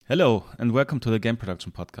Hello, and welcome to the Game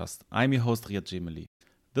Production Podcast. I'm your host, Riyad Jemeli.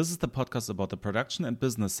 This is the podcast about the production and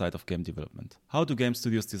business side of game development. How do game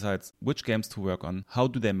studios decide which games to work on, how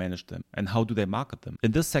do they manage them, and how do they market them?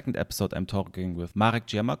 In this second episode, I'm talking with Marek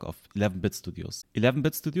Giermak of 11-Bit Studios.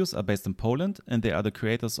 11-Bit Studios are based in Poland, and they are the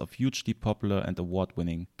creators of hugely popular and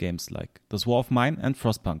award-winning games like This War of Mine and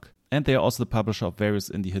Frostpunk. And they are also the publisher of various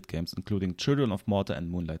indie hit games, including Children of Morta and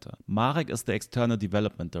Moonlighter. Marek is the external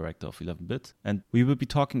development director of 11-Bit, and we will be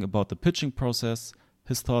talking about the pitching process,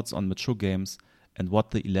 his thoughts on mature games, and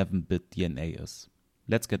what the 11-Bit DNA is.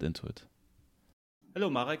 Let's get into it. Hello,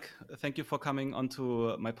 Marek. Thank you for coming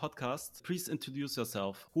onto my podcast. Please introduce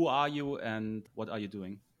yourself. Who are you and what are you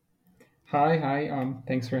doing? Hi.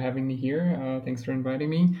 Thanks for having me here. Thanks for inviting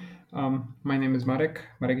me. My name is Marek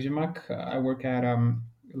Giermak. I work at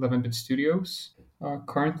 11-Bit Studios,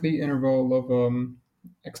 currently in a role of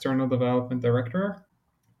external development director,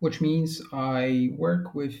 which means I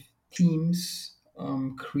work with teams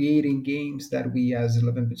creating games that we as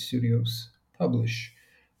 11-Bit Studios publish.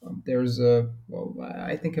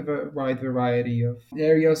 I think of a wide variety of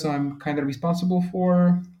areas I'm kind of responsible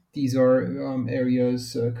for. These are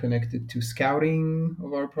areas connected to scouting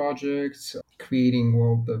of our projects, creating,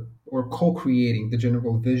 or co-creating the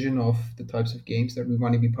general vision of the types of games that we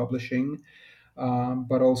want to be publishing,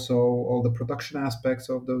 but also all the production aspects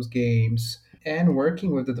of those games and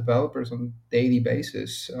working with the developers on a daily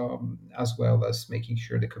basis, as well as making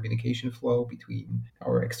sure the communication flow between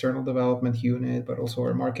our external development unit, but also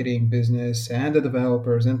our marketing business and the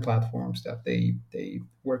developers and platforms that they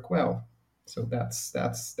work well. So that's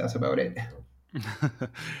about it.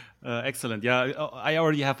 Excellent. Yeah, I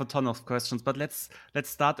already have a ton of questions, but let's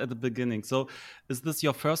start at the beginning. So, is this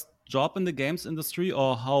your first job in the games industry,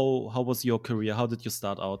 or how was your career? How did you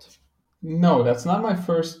start out? No, that's not my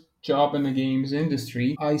first job in the games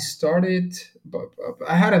industry. I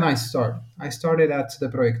had a nice start. I started at the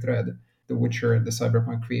Projekt Red, The Witcher and the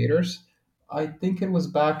Cyberpunk creators. I think it was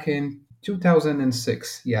back in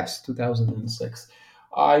 2006. Yes, 2006.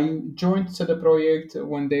 I joined CD Projekt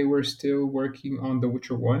when they were still working on The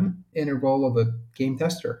Witcher 1 in a role of a game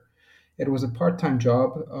tester. It was a part-time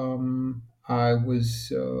job. I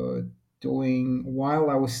was doing while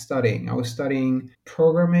I was studying. I was studying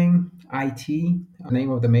programming, IT. The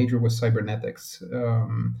name of the major was cybernetics.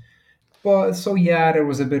 But so yeah, there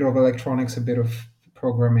was a bit of electronics, a bit of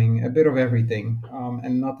programming, a bit of everything,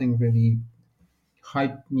 and nothing really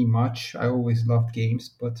hyped me much. I always loved games,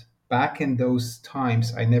 but back in those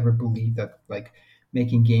times, I never believed that like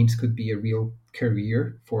making games could be a real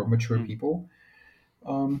career for mature Hmm. people.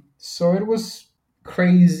 So it was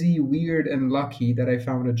crazy, weird, and lucky that I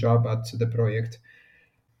found a job at the project.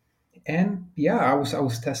 And yeah, I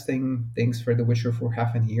was testing things for The Witcher for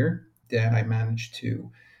half a year. Then I managed to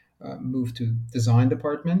move to design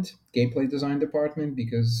department, gameplay design department,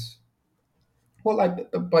 because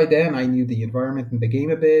by then I knew the environment in the game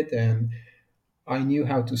a bit, and I knew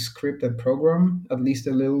how to script and program at least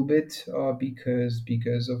a little bit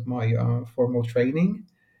because of my formal training.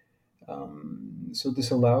 So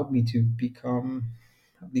this allowed me to become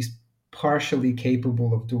at least partially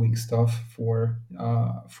capable of doing stuff for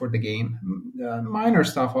the game. Minor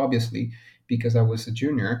stuff, obviously, because I was a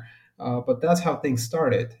junior. But that's how things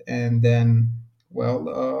started, and then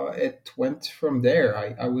it went from there.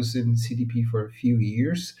 I was in CDP for a few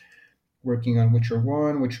years, working on Witcher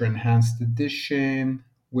One, Witcher Enhanced Edition,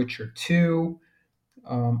 Witcher Two.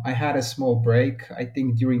 I had a small break, I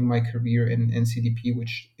think, during my career in CDP,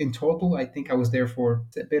 which in total, I think I was there for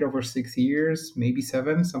a bit over 6 years, maybe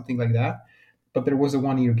seven, something like that. But there was a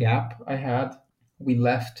 1 year gap I had. We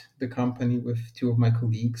left the company with two of my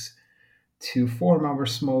colleagues to form our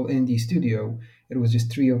small indie studio. It was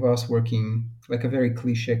just three of us working, like a very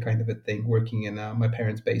cliche kind of a thing, working in my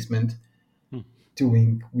parents' basement, Hmm.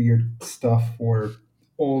 doing weird stuff for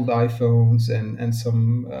old iPhones and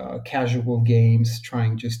some casual games,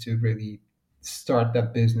 trying just to really start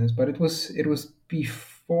that business. But it was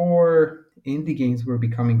before indie games were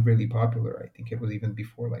becoming really popular. I think it was even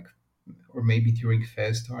before, like, or maybe during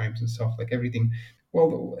Fez times and stuff, like everything.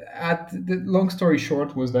 Well, at the long story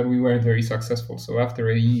short was that we weren't very successful. So after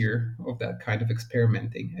a year of that kind of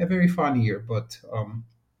experimenting, a very fun year, but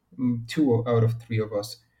two out of three of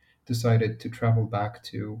us decided to travel back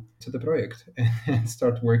to the project and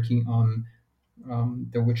start working on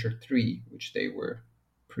The Witcher 3, which they were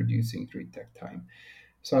producing during that time.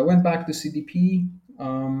 So I went back to CDP.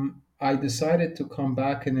 I decided to come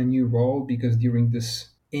back in a new role because during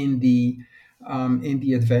this indie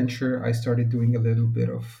adventure, I started doing a little bit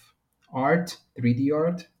of art, 3D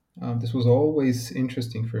art. This was always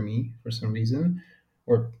interesting for me for some reason,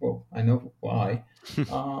 or well, I know why,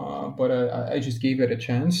 but I just gave it a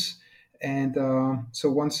chance. And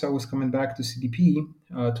so once I was coming back to CDP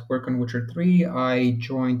to work on Witcher 3, I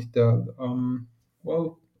joined the,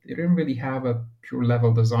 well, they didn't really have a pure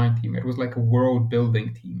level design team. It was like a world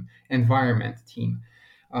building team, environment team.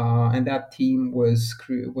 And that team was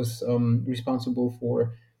responsible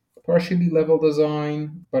for partially level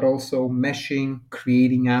design, but also meshing,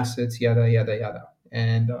 creating assets, yada yada yada.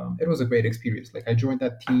 And it was a great experience. Like I joined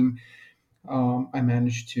that team, I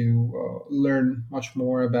managed to learn much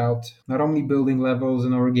more about not only building levels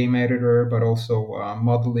in our game editor, but also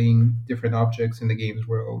modeling different objects in the game's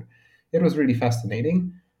world. It was really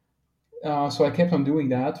fascinating. So I kept on doing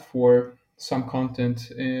that for some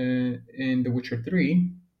content in The Witcher 3.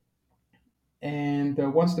 And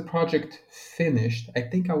once the project finished, I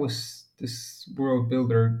think I was this world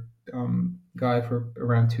builder guy for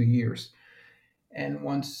around 2 years. And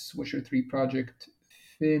once Witcher 3 project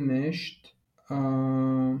finished,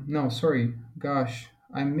 no, sorry, gosh,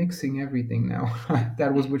 I'm mixing everything now.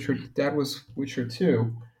 That was Witcher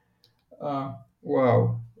 2. Uh,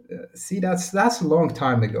 wow. See, that's a long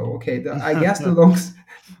time ago. Okay, I guess the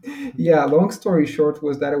yeah, long story short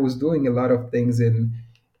was that I was doing a lot of things in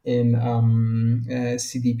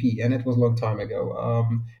CDP, and it was a long time ago.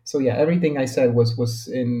 So yeah, everything I said was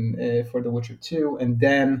in for The Witcher 2, and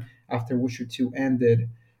then after Witcher 2 ended,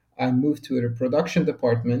 I moved to the production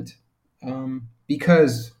department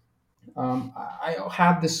because I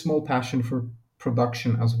had this small passion for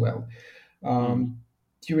production as well. Mm.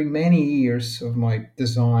 During many years of my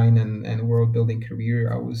design and world building career,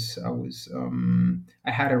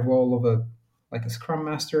 I had a role of a like a scrum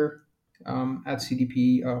master at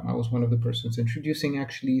CDP. I was one of the persons introducing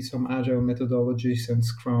actually some agile methodologies and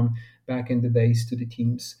scrum back in the days to the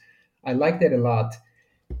teams. I liked it a lot.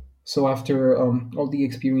 So after all the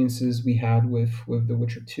experiences we had with The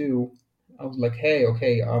Witcher 2, I was like, hey,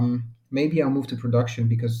 okay, maybe I'll move to production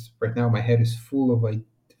because right now my head is full of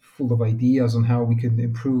ideas on how we can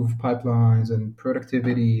improve pipelines and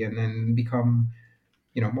productivity and then become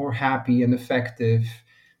more happy and effective.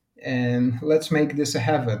 And let's make this a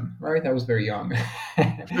heaven, right? I was very young.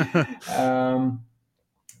 um,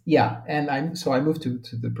 yeah, and I moved to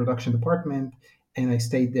the production department, and I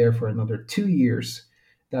stayed there for another 2 years.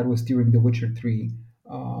 That was during the Witcher 3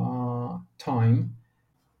 time.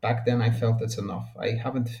 Back then, I felt that's enough. I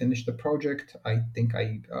haven't finished the project. I think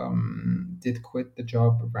I did quit the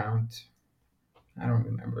job around, I don't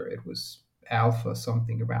remember, it was alpha,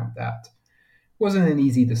 something around that. Wasn't an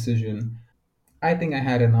easy decision. I think I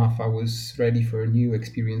had enough. I was ready for new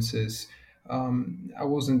experiences. I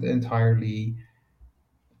wasn't entirely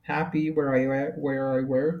happy where I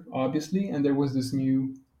were, obviously, and there was this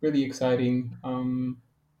new, really exciting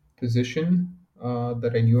position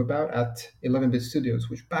that I knew about at 11-Bit Studios,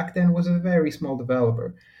 which back then was a very small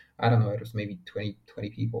developer. I don't know, it was maybe 20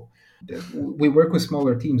 people. We work with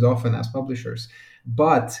smaller teams often as publishers,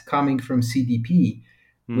 but coming from CDP,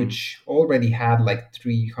 Mm. which already had like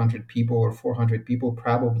 300 people or 400 people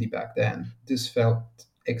probably back then, this felt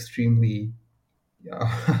extremely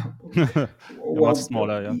Yeah, much well,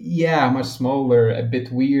 smaller, yeah. yeah, much smaller, a bit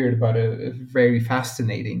weird, but very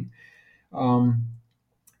fascinating. Um,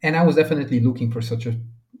 and I was definitely looking for such a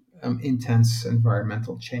intense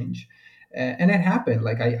environmental change. And it happened.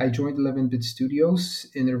 Like I joined 11-Bit Studios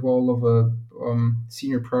in the role of a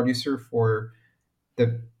senior producer for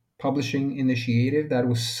the publishing initiative that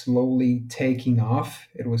was slowly taking off.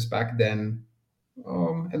 It was back then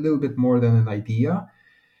a little bit more than an idea,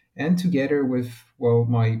 and together with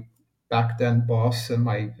my back then boss and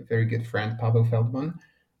my very good friend Pavel Feldman,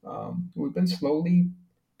 we've been slowly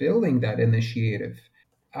building that initiative.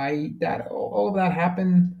 I that all of that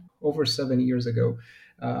happened over 7 years ago.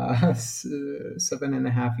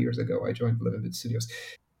 7.5 years ago, I joined 11-Bit Studios.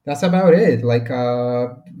 That's about it. Like,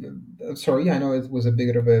 sorry, I know it was a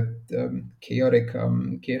bit of a chaotic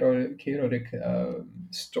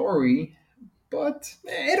story, but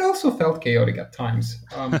it also felt chaotic at times.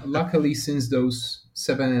 Luckily, since those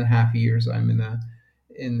 7.5 years, I'm in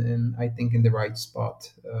I think in the right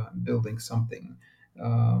spot, building something,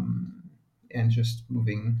 um, and just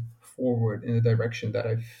moving forward in the direction that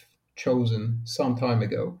I've chosen some time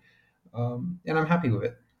ago, and I'm happy with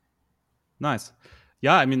it. Nice.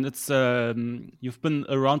 Yeah, I mean, it's you've been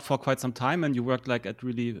around for quite some time and you worked like at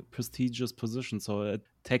really prestigious positions. So it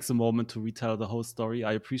takes a moment to retell the whole story.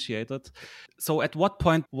 I appreciate it. So at what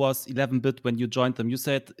point was 11-Bit when you joined them? You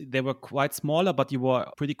said they were quite smaller, but you were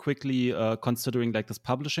pretty quickly considering like this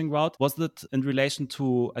publishing route. Was that in relation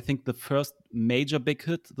to, I think, the first major big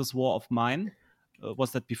hit, This War of Mine? Was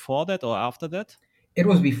that before that or after that? It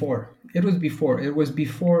was before. It was before. It was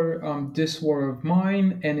before This War of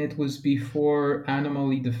Mine, and it was before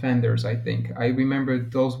Anomaly Defenders, I think. I remember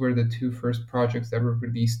those were the two first projects that were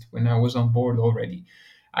released when I was on board already.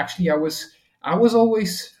 Actually, I was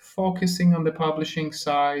always focusing on the publishing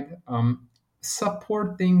side,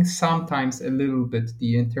 supporting sometimes a little bit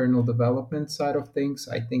the internal development side of things.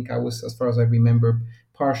 I think I was, as far as I remember,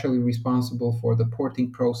 partially responsible for the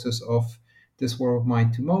porting process of This War of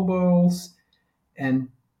Mine to mobiles and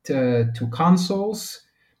to consoles,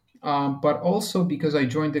 but also because I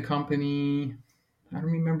joined the company. I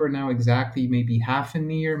don't remember now exactly, maybe half a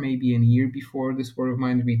year, maybe a year before this Word of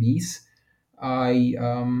Mine release. I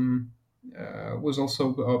was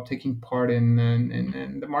also taking part in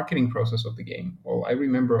the marketing process of the game. Well, I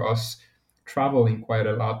remember us traveling quite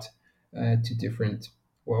a lot to different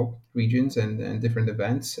regions and different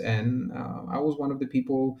events, and I was one of the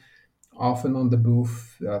people often on the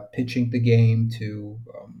booth, pitching the game to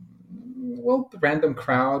random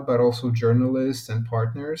crowd, but also journalists and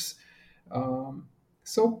partners. Um,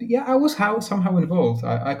 so yeah, I was somehow involved.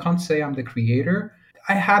 I can't say I'm the creator.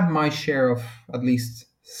 I had my share of at least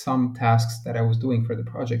some tasks that I was doing for the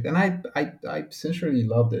project, and I sincerely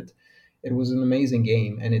loved it. It was an amazing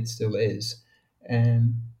game, and it still is.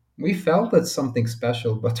 And we felt that something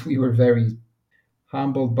special, but we were very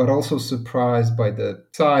humbled but also surprised by the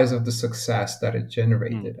size of the success that it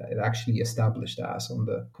generated. It actually established us on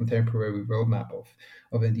the contemporary roadmap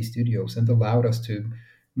of indie studios and allowed us to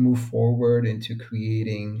move forward into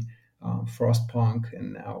creating Frostpunk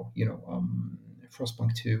and now,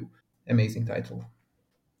 Frostpunk 2. Amazing title.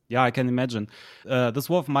 Yeah, I can imagine. This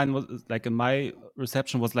War of Mine was like in my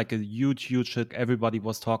reception was like a huge, huge hit. Everybody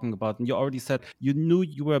was talking about, and you already said you knew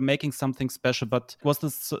you were making something special. But was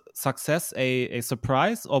this success a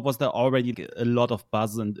surprise, or was there already a lot of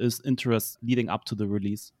buzz and is interest leading up to the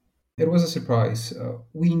release? It was a surprise.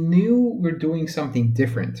 We knew we're doing something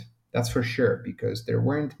different, that's for sure, because there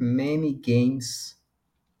weren't many games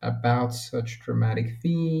about such dramatic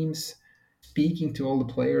themes, speaking to all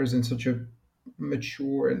the players in such a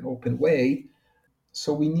mature and open way.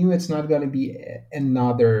 So we knew it's not going to be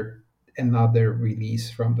another release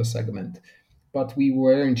from the segment, but we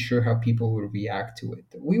weren't sure how people would react to it.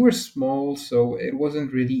 We were small, so it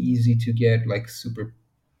wasn't really easy to get like super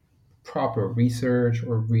proper research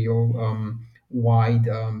or real wide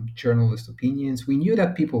journalist opinions. We knew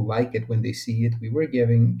that people like it when they see it. We were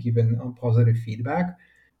given positive feedback,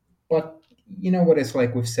 but you know what it's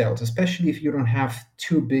like with sales, especially if you don't have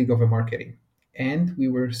too big of a marketing. And we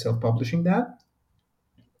were self-publishing that,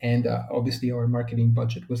 and obviously our marketing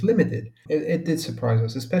budget was limited. It did surprise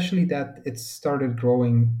us, especially that it started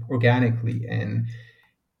growing organically, and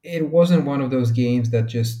it wasn't one of those games that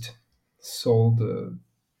just sold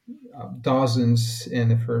dozens in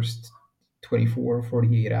the first 24 or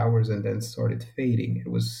 48 hours and then started fading. It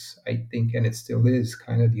was, I think, and it still is,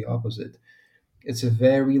 kind of the opposite. It's a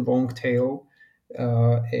very long tail.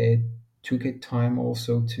 It took it time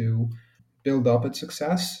also to build up its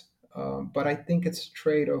success. But I think it's a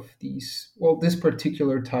trade of this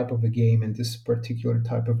particular type of a game and this particular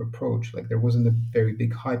type of approach. Like there wasn't a very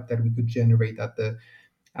big hype that we could generate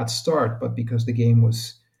at start, but because the game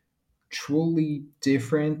was truly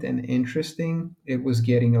different and interesting, it was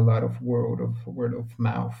getting a lot of word of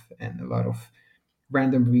mouth and a lot of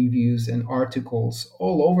random reviews and articles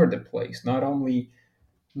all over the place. Not only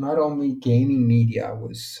gaming media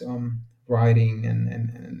was writing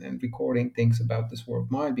and recording things about this War of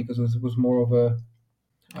Mine, because it was more of a,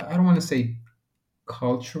 I don't want to say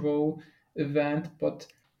cultural event, but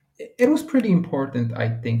it was pretty important, I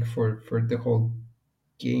think, for the whole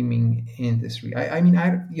gaming industry. I mean,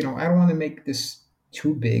 I don't want to make this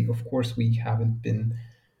too big. Of course, we haven't been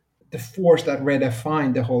the force that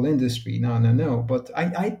redefined the whole industry. No, no, no. But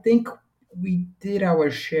I think we did our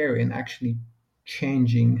share in actually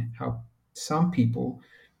changing how some people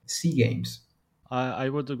see games. I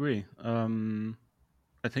would agree.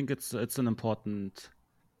 I think it's an important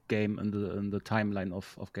game in the timeline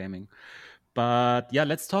of gaming. But yeah,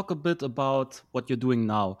 let's talk a bit about what you're doing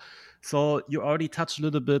now. So you already touched a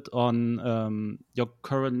little bit on your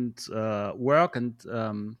current work and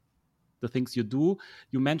the things you do.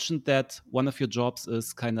 You mentioned that one of your jobs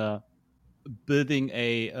is kind of building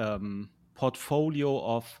a portfolio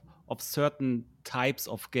of certain types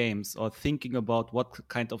of games, or thinking about what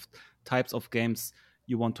kind of types of games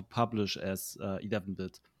you want to publish as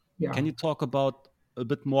 11-bit. Yeah. Can you talk about a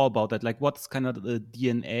bit more about that? Like, what's kind of the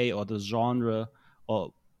DNA or the genre,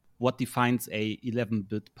 or what defines a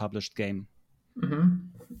 11-bit published game? hmm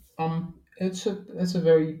it's a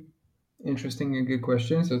very interesting and good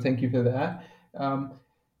question. So thank you for that. Um,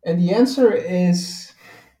 And the answer is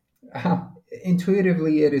uh,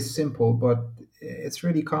 intuitively it is simple, but it's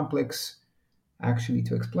really complex actually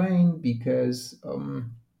to explain because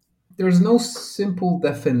there's no simple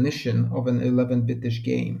definition of an 11-bitish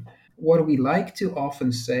game. What we like to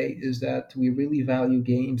often say is that we really value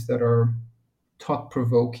games that are thought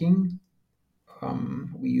provoking.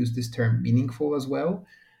 We use this term meaningful as well.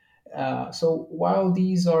 So while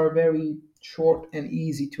these are very short and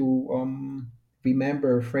easy to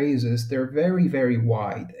remember phrases, they're very, very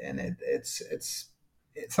wide, and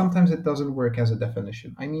sometimes it doesn't work as a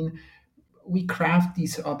definition. I mean, we craft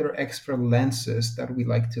these other extra lenses that we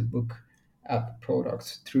like to look at the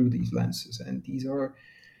products through these lenses, and these are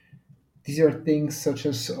things such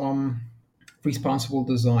as responsible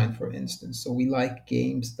design, for instance. So we like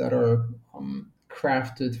games that are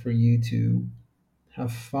crafted for you to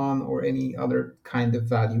have fun or any other kind of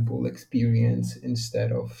valuable experience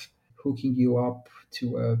instead of hooking you up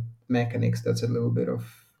to a mechanics that's a little bit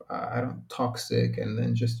of I don't toxic and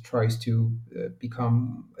then just tries to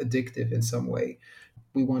become addictive in some way.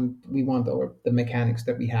 We want the mechanics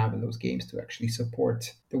that we have in those games to actually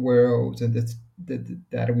support the worlds and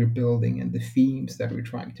that we're building and the themes that we're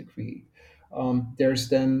trying to create. There's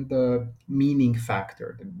then the meaning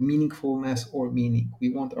factor, the meaningfulness or meaning. We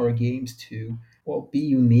want our games to, well, be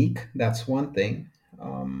unique. That's one thing.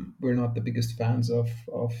 We're not the biggest fans of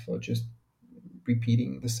just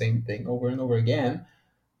repeating the same thing over and over again.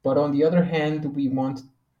 But on the other hand, we want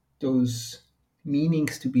those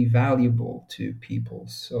meanings to be valuable to people.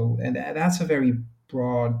 So, and that's a very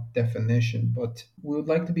broad definition. But we would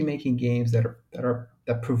like to be making games that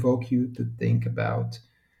provoke you to think about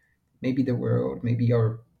maybe the world, maybe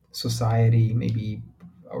our society, maybe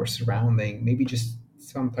our surrounding, maybe just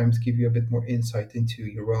sometimes give you a bit more insight into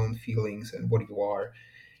your own feelings and what you are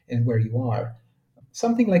and where you are.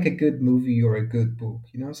 Something like a good movie or a good book,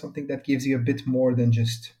 something that gives you a bit more than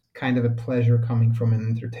just kind of a pleasure coming from an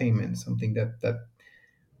entertainment, something that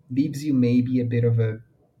leaves you maybe a bit of a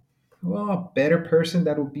better person.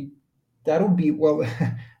 That would be well,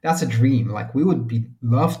 that's a dream. Like we would be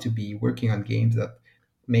love to be working on games that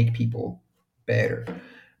make people better,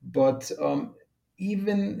 but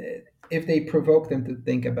even if they provoke them to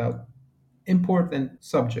think about important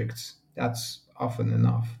subjects, that's often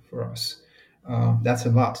enough for us. That's a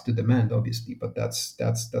lot to demand, obviously, but that's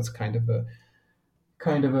kind of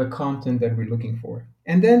a content that we're looking for.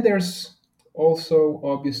 And then there's also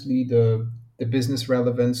obviously the business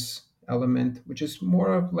relevance element, which is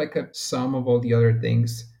more of like a sum of all the other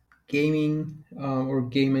things. Gaming or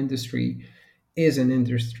game industry is an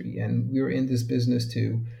industry, and we're in this business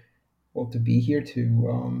to, well, to be here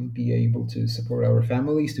to be able to support our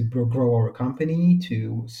families, to grow our company,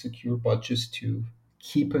 to secure budgets, to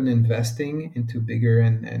keep on investing into bigger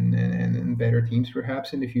and better teams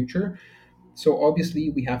perhaps in the future. So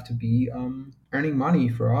obviously we have to be earning money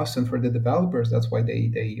for us and for the developers. That's why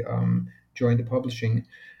they join the publishing,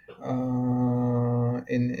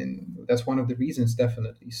 and that's one of the reasons,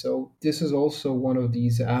 definitely. So this is also one of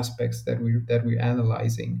these aspects that we're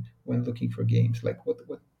analyzing when looking for games. Like what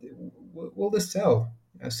will this sell?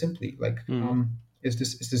 Simply like, Mm. is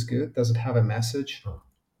this good? Does it have a message?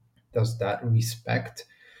 Does that respect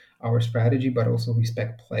our strategy, but also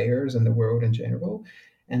respect players and the world in general?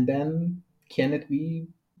 And then can it be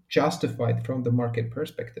justified from the market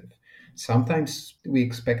perspective? Sometimes we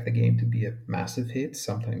expect the game to be a massive hit,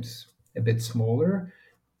 sometimes a bit smaller,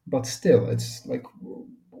 but still, it's like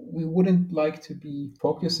we wouldn't like to be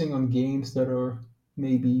focusing on games that are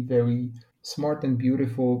maybe very smart and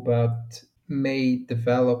beautiful, but made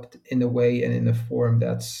developed in a way and in a form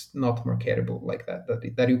that's not marketable, like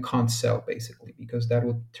that you can't sell basically, because that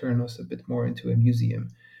would turn us a bit more into a museum.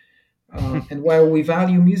 And while we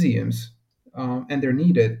value museums and they're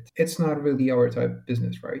needed, it's not really our type of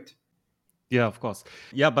business, right? Yeah, of course.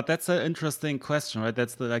 Yeah, but that's an interesting question, right?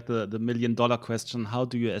 That's the $1 million question. How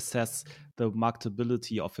do you assess the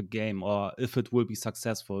marketability of a game or if it will be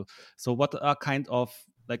successful? So what are kind of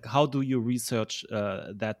like how do you research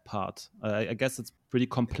that part? I guess it's pretty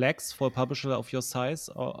complex for a publisher of your size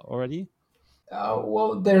already.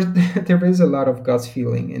 Well, there is a lot of gut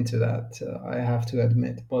feeling into that, I have to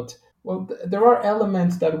admit. But well, there are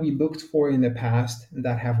elements that we looked for in the past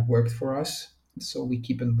that have worked for us, so we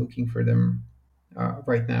keep on looking for them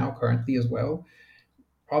right now, currently as well.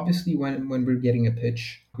 Obviously, when we're getting a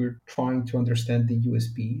pitch, we're trying to understand the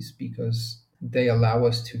USPs because they allow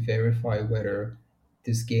us to verify whether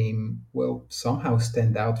this game will somehow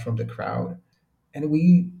stand out from the crowd. And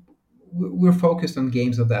we're focused on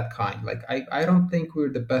games of that kind. Like I don't think we're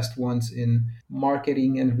the best ones in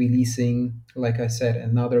marketing and releasing, like I said,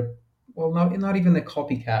 another well, not even a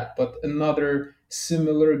copycat, but another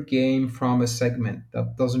similar game from a segment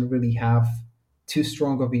that doesn't really have too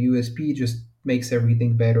strong of a USP, just makes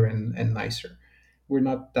everything better and nicer. We're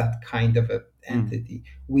not that kind of a Mm. entity.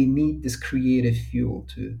 We need this creative fuel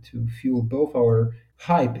to fuel both our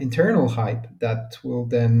hype, internal hype, that will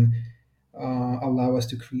then allow us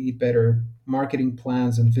to create better marketing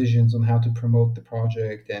plans and visions on how to promote the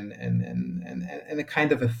project, and a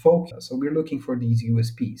kind of a focus. So we're looking for these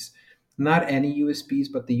USPs, not any USPs,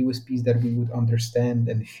 but the USPs that we would understand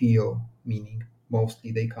and feel, meaning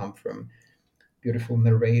mostly they come from beautiful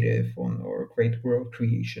narrative or great world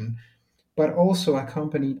creation, but also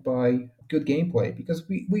accompanied by good gameplay, because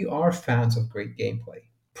we are fans of great gameplay.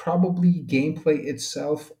 Probably gameplay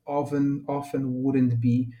itself often wouldn't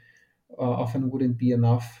be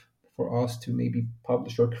enough for us to maybe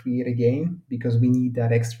publish or create a game, because we need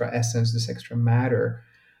that extra essence, this extra matter,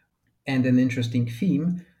 and an interesting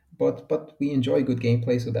theme. But we enjoy good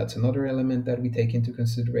gameplay, so that's another element that we take into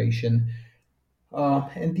consideration.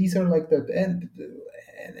 And these are like and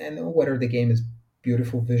whether the game is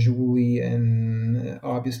beautiful visually, and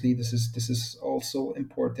obviously this is also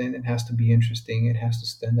important. It has to be interesting. It has to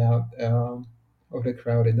stand out of the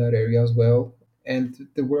crowd in that area as well. And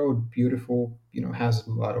the word beautiful, has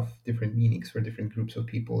a lot of different meanings for different groups of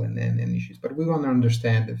people and issues. But we want to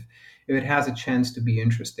understand if it has a chance to be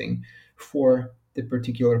interesting for the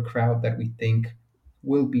particular crowd that we think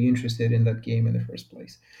will be interested in that game in the first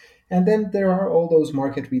place. And then there are all those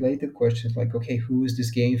market related questions like, okay, who is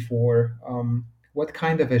this game for? What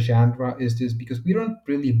kind of a genre is this? Because we don't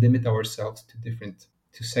really limit ourselves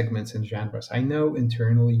to segments and genres. I know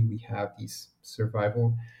internally we have these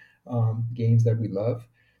survival games that we love,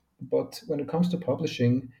 but when it comes to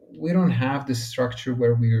publishing, we don't have this structure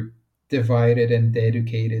where we're divided and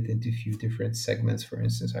dedicated into a few different segments. For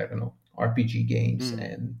instance, I don't know, RPG games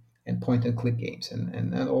Mm. and point and click games,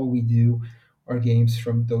 and all we do are games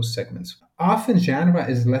from those segments. Often, genre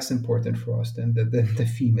is less important for us than the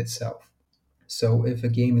theme itself. So, if a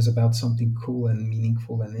game is about something cool and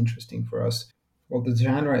meaningful and interesting for us, well, the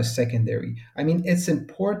genre is secondary. I mean, it's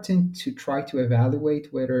important to try to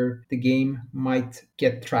evaluate whether the game might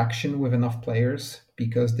get traction with enough players,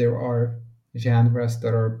 because there are genres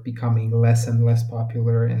that are becoming less and less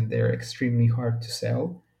popular and they're extremely hard to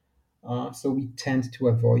sell. So we tend to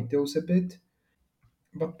avoid those a bit,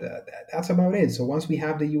 but that's about it. So once we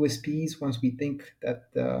have the USPs, once we think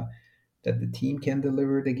that the team can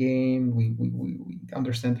deliver the game, we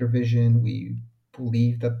understand their vision, we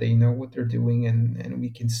believe that they know what they're doing, and we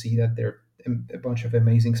can see that they're a bunch of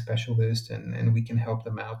amazing specialists, and we can help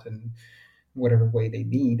them out in whatever way they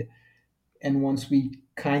need. And once we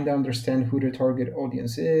kind of understand who the target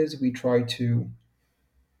audience is, we try to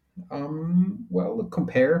well,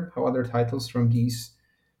 compare how other titles from these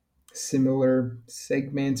similar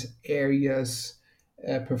segments, areas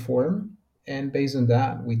perform. And based on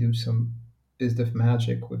that, we do some bit of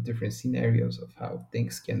magic with different scenarios of how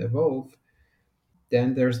things can evolve.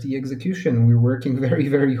 Then there's the execution. We're working very,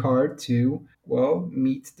 very hard to, well,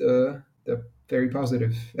 meet the very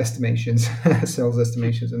positive estimations, sales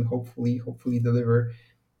estimations, and hopefully deliver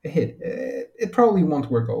a hit. It probably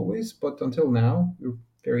won't work always, but until now, we're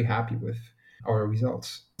very happy with our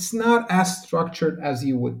results. It's not as structured as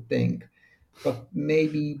you would think, but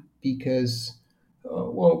maybe because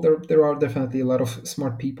well, there are definitely a lot of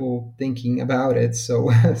smart people thinking about it,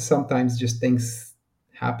 so sometimes just things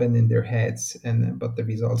happen in their heads, and but the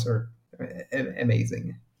results are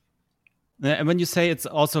amazing. And when you say it's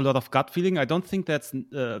also a lot of gut feeling, I don't think that's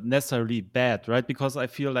necessarily bad, right? Because I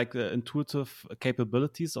feel like the intuitive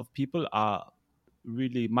capabilities of people are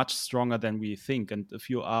really much stronger than we think. And if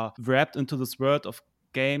you are wrapped into this world of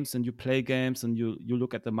games and you play games and you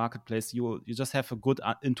look at the marketplace, you just have a good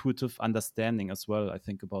intuitive understanding as well, I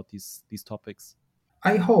think, about these topics.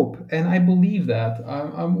 I hope and I believe that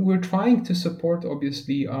we're trying to support,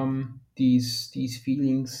 obviously, these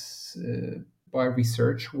feelings by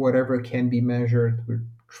research, whatever can be measured. We're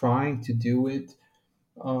trying to do it.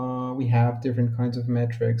 We have different kinds of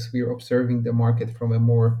metrics. We are observing the market from a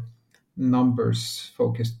more numbers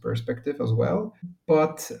focused perspective as well.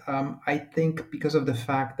 But I think because of the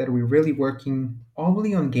fact that we're really working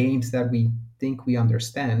only on games that we think we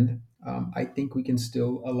understand, I think we can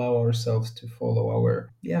still allow ourselves to follow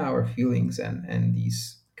our feelings and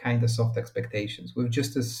these kind of soft expectations with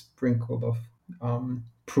just a sprinkle of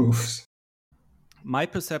proofs. My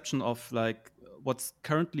perception of like what's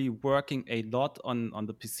currently working a lot on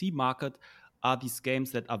the PC market are these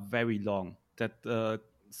games that are very long, that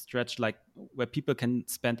stretch like where people can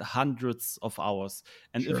spend hundreds of hours.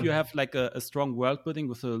 And if you Sure. have like a strong world building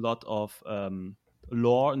with a lot of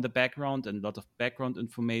lore in the background and a lot of background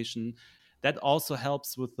information. That also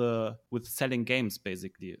helps with selling games,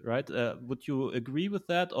 basically, right? Would you agree with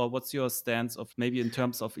that, or what's your stance of maybe in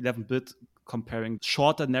terms of 11-bit comparing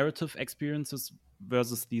shorter narrative experiences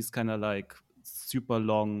versus these kind of like super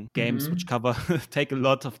long games which cover take a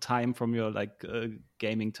lot of time from your like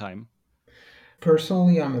gaming time?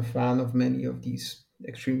 Personally, I'm a fan of many of these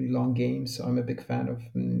extremely long games. I'm a big fan of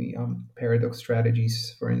the Paradox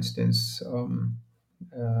Strategies, for instance,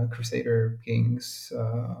 Crusader Kings,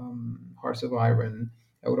 Hearts of Iron,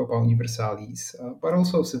 Europa Universalis, but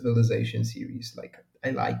also Civilization series. Like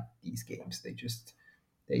I like these games.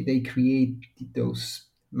 They create those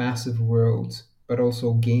massive worlds, but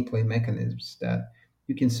also gameplay mechanisms that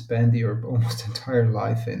you can spend your almost entire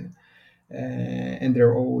life in, and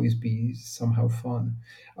they'll always be somehow fun.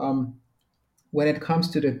 Um, when it comes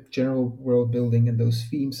to the general world building and those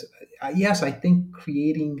themes, yes, I think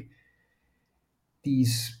creating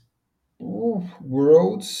these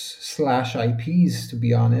worlds slash IPs, to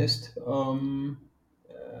be honest,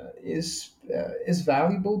 is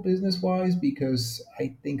valuable business wise because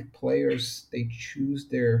I think players they choose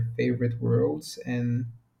their favorite worlds and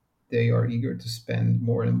they are eager to spend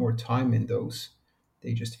more and more time in those.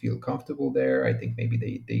 They just feel comfortable there. I think maybe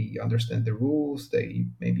they understand the rules. They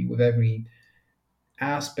maybe with every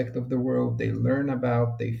aspect of the world they learn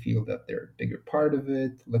about, they feel that they're a bigger part of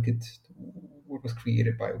it. Look at what was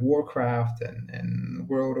created by Warcraft and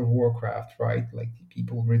World of Warcraft, right? Like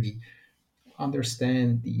people really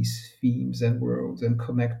understand these themes and worlds and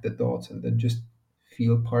connect the dots and then just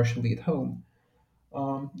feel partially at home.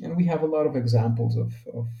 And we have a lot of examples of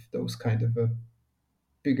those kind of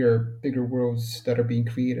bigger worlds that are being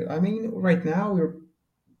created. I mean, right now we're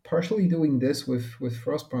partially doing this with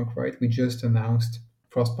Frostpunk, right? We just announced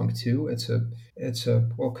Frostpunk 2. It's a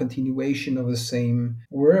well continuation of the same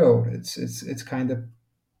world. It's kind of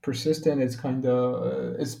persistent. It's kind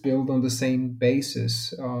of it's built on the same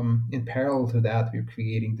basis. In parallel to that, we're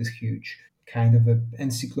creating this huge kind of an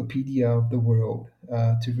encyclopedia of the world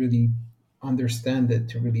to really understand it,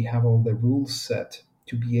 to really have all the rules set,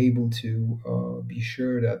 to be able to be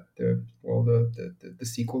sure that the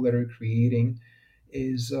sequel that we're creating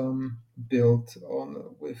is built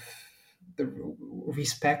on with the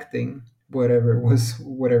respecting whatever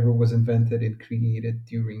was invented and created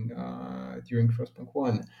during Frostpunk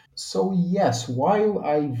 1. So yes, while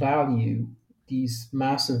I value these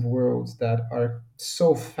massive worlds that are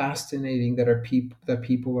so fascinating that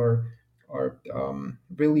people are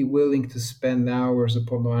really willing to spend hours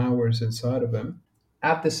upon hours inside of them.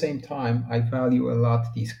 At the same time, I value a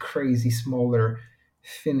lot these crazy smaller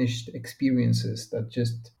finished experiences that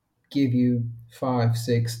just give you 5,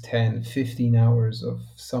 6, 10, 15 hours of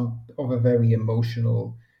a very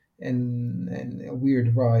emotional and a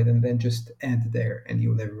weird ride and then just end there and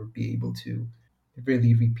you'll never be able to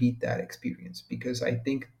really repeat that experience because I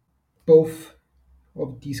think both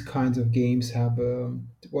of these kinds of games have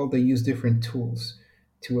they use different tools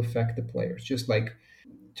to affect the players just like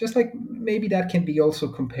maybe that can be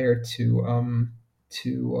also compared to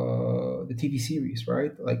the TV series,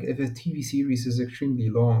 right? Like if a TV series is extremely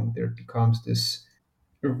long, there becomes this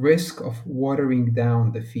risk of watering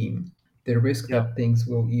down the theme, the risk Yeah. that things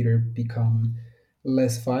will either become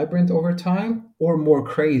less vibrant over time or more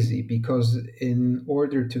crazy because in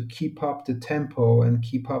order to keep up the tempo and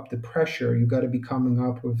keep up the pressure you got to be coming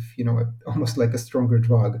up with almost like a stronger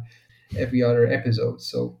drug every other episode,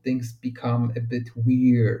 so things become a bit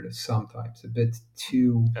weird sometimes, a bit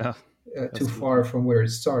Yeah, too far absolutely. from where it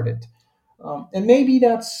started. And maybe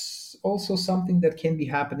that's also something that can be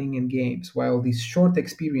happening in games. While these short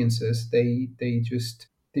experiences, they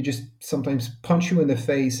just sometimes punch you in the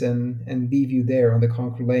face and leave you there on the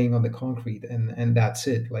concrete, laying on the concrete, and that's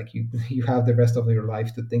it. Like you you have the rest of your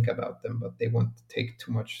life to think about them, but they won't take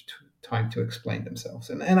too much time to explain themselves.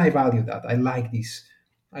 And I value that. I like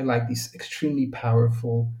these extremely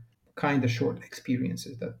powerful, kind of short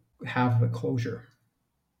experiences that have a closure.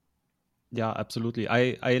 Yeah, absolutely.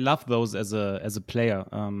 I love those as a player.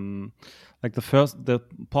 Like the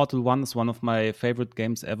Portal 1 is one of my favorite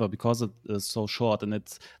games ever because it is so short and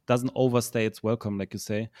it doesn't overstay its welcome, like you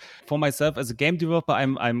say. For myself as a game developer,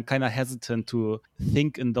 I'm kind of hesitant to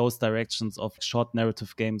think in those directions of short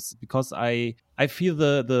narrative games because I feel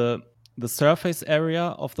the surface area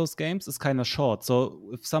of those games is kind of short.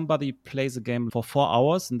 So if somebody plays a game for 4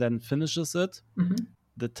 hours and then finishes it, Mhm.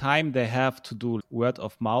 the time they have to do word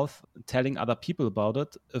of mouth telling other people about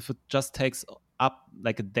it, if it just takes up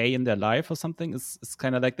like a day in their life or something, it's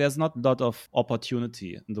kind of like there's not a lot of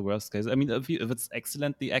opportunity in the worst case. I mean, if it's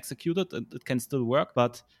excellently executed, it can still work,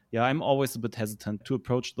 but yeah, I'm always a bit hesitant to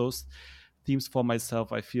approach those themes for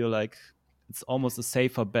myself, I feel like it's almost a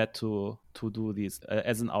safer bet to do these,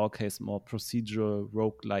 as in our case, more procedural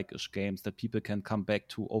roguelike-ish games that people can come back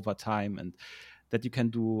to over time, and that you can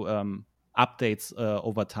do updates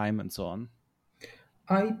over time and so on.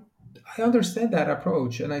 I I understand that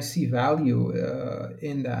approach and I see value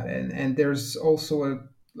in that, and there's also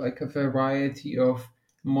a variety of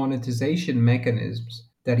monetization mechanisms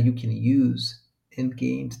that you can use in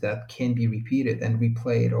games that can be repeated and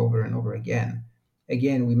replayed over and over again.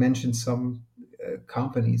 Again, we mentioned some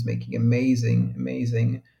companies making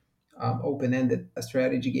amazing open-ended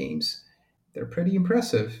strategy games. They're pretty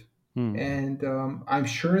impressive, Hmm. and I'm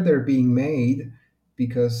sure they're being made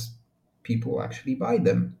because people actually buy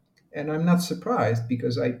them. And I'm not surprised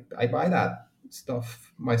because I buy that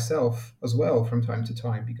stuff myself as well from time to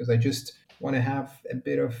time because I just want to have a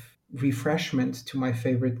bit of refreshment to my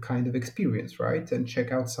favorite kind of experience, right? And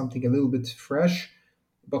check out something a little bit fresh,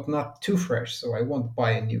 but not too fresh. So I won't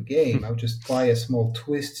buy a new game. I'll just buy a small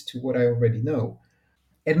twist to what I already know.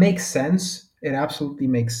 It makes sense. It absolutely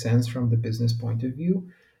makes sense from the business point of view.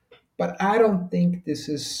 But I don't think this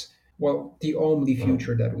is, well, the only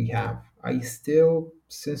future that we have. I still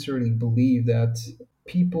sincerely believe that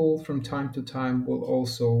people from time to time will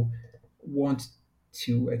also want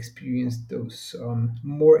to experience those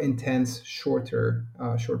more intense, shorter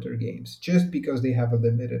games, just because they have a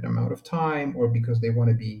limited amount of time, or because they want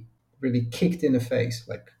to be really kicked in the face,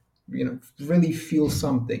 like really feel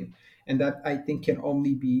something, and that I think can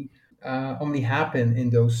only happen in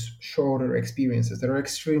those shorter experiences that are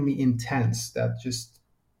extremely intense, that just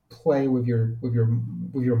play with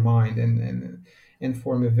your mind and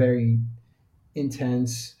form a very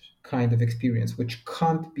intense kind of experience which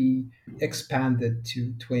can't be expanded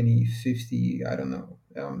to 20, 50, I don't know,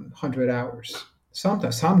 100 hours.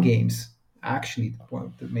 Sometimes some games, actually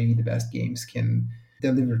one of maybe the best games, can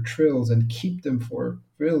deliver thrills and keep them for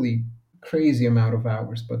really crazy amount of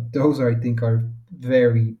hours, but those I think are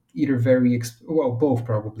very either well, both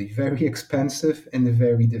probably very expensive and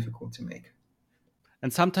very difficult to make.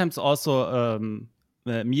 And sometimes also,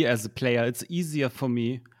 me as a player, it's easier for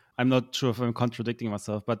me. I'm not sure if I'm contradicting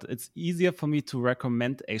myself, but it's easier for me to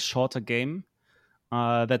recommend a shorter game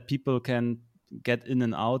that people can get in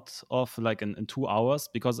and out of like in 2 hours,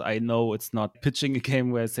 because I know it's not pitching a game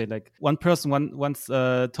where I say like one person once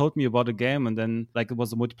told me about a game, and then like it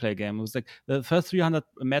was a multiplayer game. It was like the first 300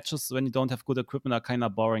 matches when you don't have good equipment are kind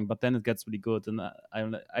of boring, but then it gets really good. And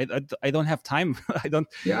I don't have time. I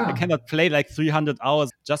Yeah, cannot play like 300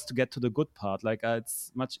 hours just to get to the good part. Like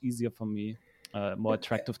it's much easier for me, more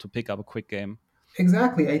attractive to pick up a quick game.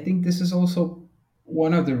 exactly. I think this is also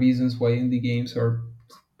one of the reasons why indie games are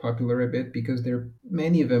popular a bit, because they're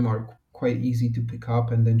many of them are quite easy to pick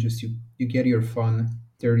up, and then just you get your fun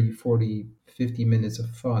 30, 40, 50 minutes of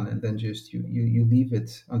fun, and then just you leave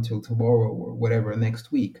it until tomorrow or whatever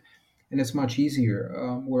next week, and it's much easier.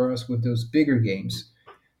 Whereas with those bigger games,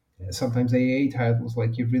 sometimes AA titles,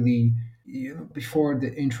 like you really, before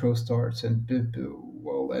the intro starts and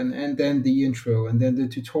well, and then the intro and then the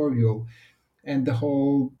tutorial and the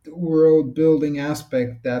whole world building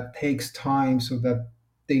aspect that takes time, so that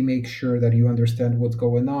they make sure that you understand what's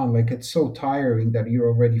going on. Like, it's so tiring that you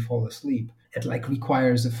already fall asleep. It like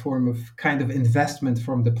requires a form of kind of investment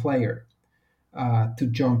from the player to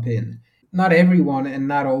jump in. Not everyone and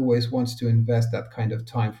not always wants to invest that kind of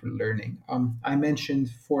time for learning. I mentioned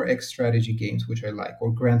 4X strategy games, which I like,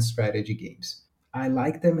 or grand strategy games. I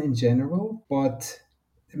like them in general, but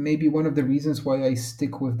maybe one of the reasons why I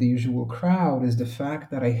stick with the usual crowd is the fact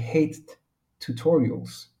that I hate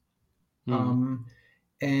tutorials. Hmm. Um,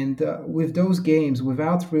 and with those games,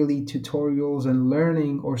 without really tutorials and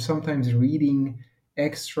learning, or sometimes reading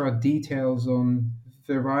extra details on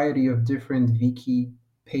variety of different wiki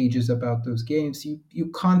pages about those games,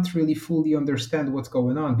 you can't really fully understand what's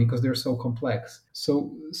going on because they're so complex.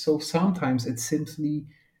 So sometimes it simply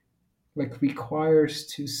like requires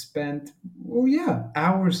to spend, well, yeah,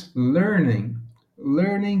 hours learning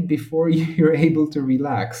before you're able to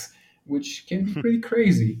relax, which can be pretty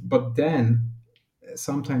crazy. But then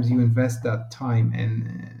sometimes you invest that time,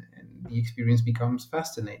 and the experience becomes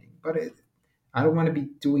fascinating. But I don't want to be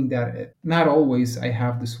doing that. Not always I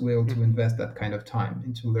have this will to invest that kind of time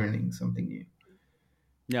into learning something new.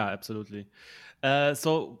 Yeah, absolutely.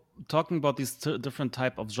 So talking about these different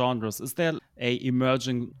type of genres, is there a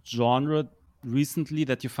emerging genre recently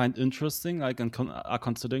that you find interesting, like and are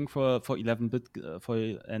considering for 11-bit for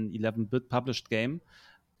an 11-bit published game?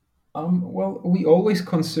 Well, we always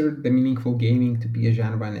considered the meaningful gaming to be a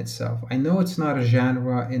genre in itself. I know it's not a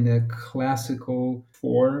genre in a classical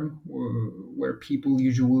form where people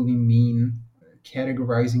usually mean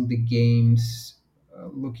categorizing the games,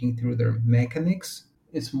 looking through their mechanics.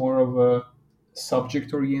 It's more of a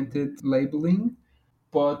subject oriented labeling,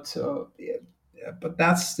 but but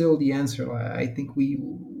that's still the answer. I think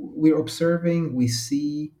we're observing, we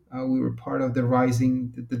see, we were part of the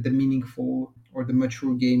rising, the meaningful or the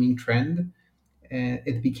mature gaming trend, and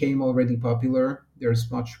it became already popular. There's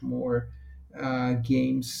much more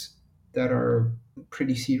games that are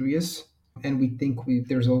pretty serious, and we think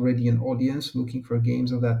there's already an audience looking for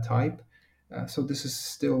games of that type. So this is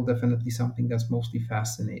still definitely something that's mostly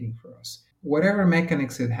fascinating for us. Whatever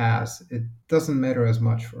mechanics it has, it doesn't matter as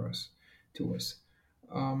much for us, to us,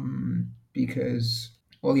 because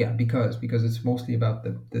well, yeah, because it's mostly about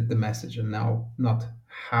the message and now not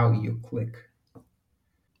how you click.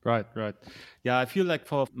 Right, right. Yeah, I feel like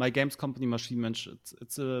for my games company, Machine Mensch,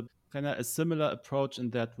 it's a kind of a similar approach in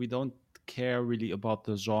that we don't care really about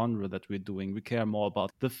the genre that we're doing. We care more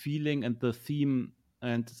about the feeling and the theme,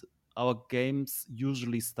 and our games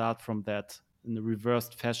usually start from that in a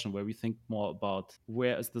reversed fashion, where we think more about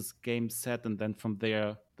where is this game set, and then from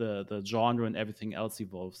there the genre and everything else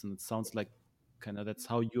evolves. And it sounds like kind of that's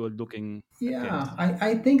how you're looking at Yeah, games.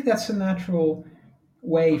 I think that's a natural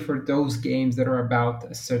way for those games that are about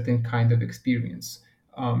a certain kind of experience.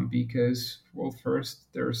 Because, well,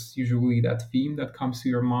 first, there's usually that theme that comes to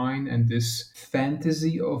your mind and this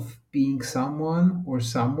fantasy of being someone or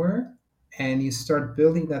somewhere. And you start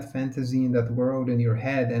building that fantasy in that world in your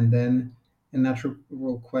head. And then a natural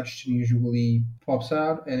question usually pops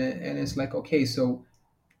out. And it's like, okay, so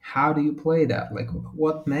how do you play that? Like,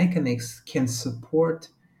 what mechanics can support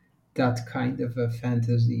that kind of a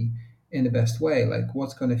fantasy in the best way? Like,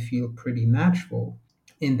 what's going to feel pretty natural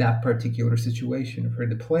in that particular situation for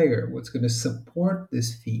the player? What's going to support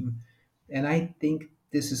this theme? And I think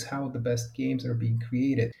this is how the best games are being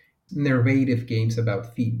created, narrative games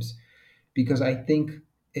about themes. Because I think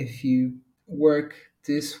if you work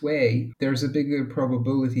this way, there's a bigger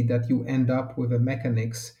probability that you end up with a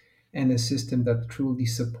mechanics and a system that truly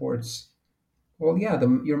supports, well, yeah,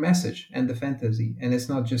 your message and the fantasy, and it's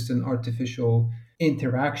not just an artificial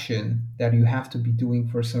interaction that you have to be doing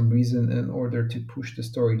for some reason in order to push the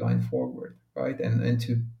storyline forward, right? And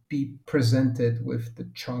to be presented with the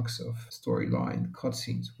chunks of storyline,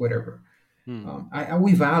 cutscenes, whatever. Hmm.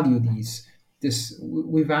 We value these.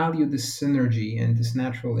 We value this synergy and this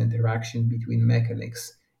natural interaction between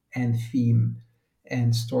mechanics and theme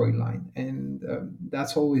and storyline, and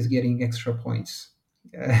that's always getting extra points.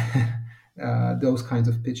 Those kinds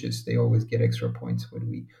of pitches, they always get extra points when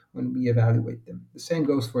we evaluate them. The same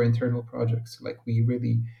goes for internal projects. Like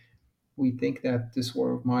we think that this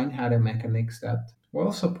War of Mine had a mechanics that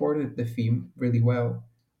well supported the theme really well,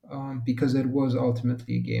 because it was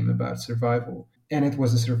ultimately a game about survival, and it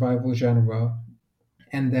was a survival genre.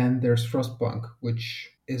 And then there's Frostpunk, which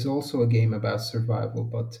is also a game about survival,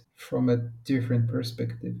 but from a different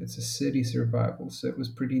perspective. It's a city survival, so it was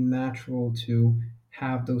pretty natural to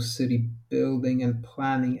have those city building and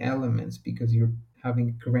planning elements because you're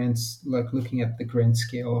having grants, like looking at the grand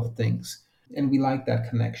scale of things. And we like that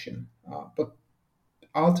connection. But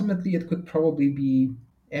ultimately, it could probably be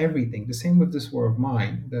everything. The same with this War of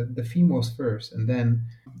Mine. The theme was first, and then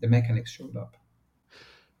the mechanics showed up.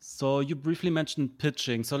 So you briefly mentioned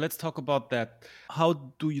pitching. So let's talk about that. How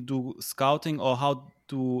do you do scouting, or how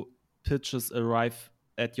do pitches arrive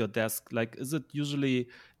at your desk? Like, is it usually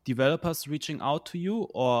developers reaching out to you,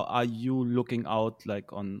 or are you looking out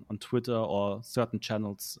like on Twitter or certain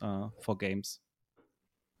channels for games?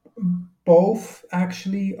 Both,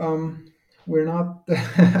 actually. We're not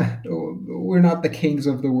we're not the kings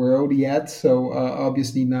of the world yet, so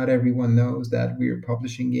obviously not everyone knows that we're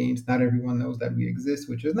publishing games. Not everyone knows that we exist,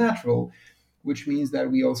 which is natural, which means that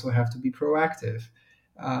we also have to be proactive.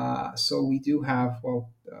 So we do have, well,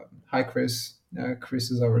 hi Chris. Chris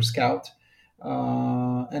is our scout,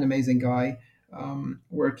 an amazing guy,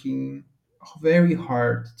 working very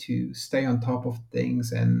hard to stay on top of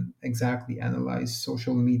things and exactly analyze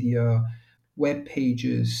social media, web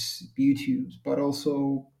pages, YouTube's, but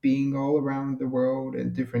also being all around the world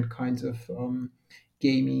in different kinds of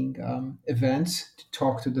gaming events to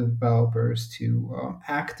talk to the developers, to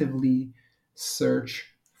actively search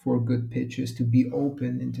for good pitches, to be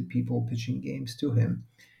open into people pitching games to him.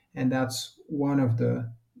 And that's one of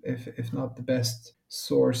the, if not the best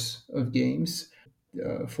source of games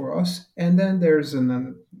for us. And then there's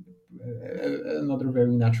another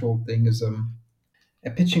very natural thing is a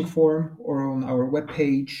pitching form or on our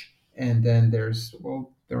webpage. And then there's,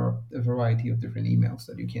 well, there are a variety of different emails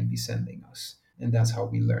that you can be sending us. And that's how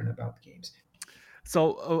we learn about games.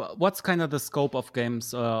 So what's kind of the scope of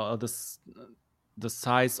games, or the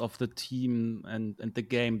size of the team and the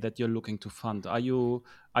game that you're looking to fund? Are you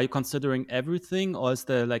considering everything, or is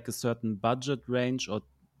there like a certain budget range or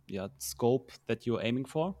scope that you're aiming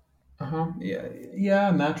for? Uh-huh. Yeah,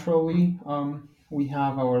 yeah, naturally. We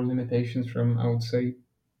have our limitations from, I would say,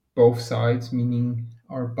 both sides, meaning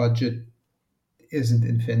our budget isn't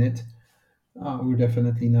infinite. We're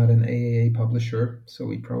definitely not an AAA publisher, so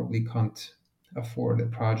we probably can't afford a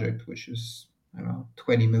project which is, I don't know,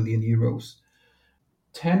 20 million euros.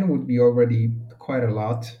 10 would be already quite a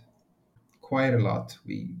lot. Quite a lot.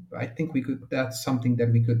 I think we could, that's something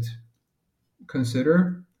that we could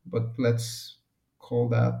consider, but let's call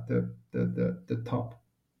that the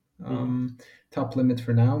Mm. top limit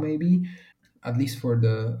for now, maybe, at least for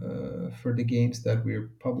the games that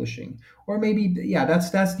we're publishing. Or maybe, yeah,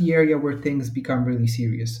 that's the area where things become really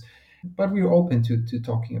serious, but we're open to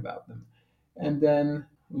talking about them. And then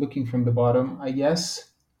looking from the bottom, I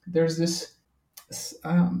guess there's this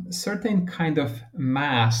certain kind of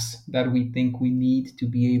mass that we think we need to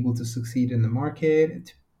be able to succeed in the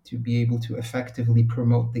market, to be able to effectively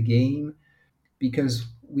promote the game, because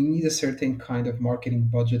we need a certain kind of marketing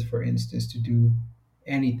budget, for instance, to do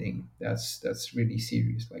anything that's really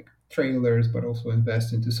serious, like trailers, but also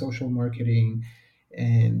invest into social marketing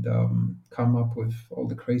and come up with all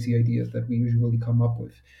the crazy ideas that we usually come up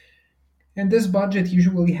with. And this budget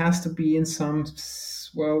usually has to be in some,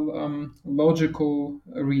 well, logical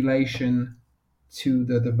relation to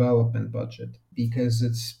the development budget, because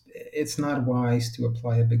it's not wise to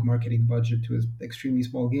apply a big marketing budget to an extremely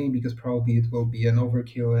small game, because probably it will be an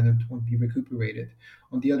overkill and it won't be recuperated.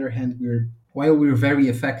 On the other hand, while we're very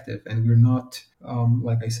effective and we're not,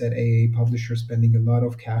 like I said, a publisher spending a lot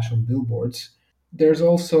of cash on billboards, there's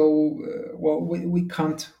also, well, we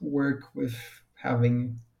can't work with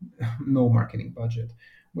having no marketing budget,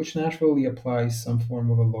 which naturally applies some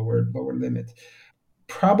form of a lower limit.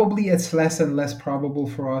 Probably it's less and less probable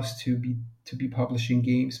for us to be publishing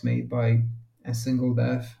games made by a single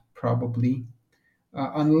dev, probably,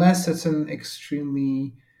 unless it's an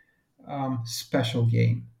extremely special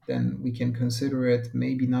game. Then we can consider it,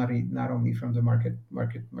 maybe not only from the market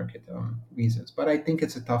reasons, but I think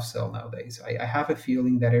it's a tough sell nowadays. I have a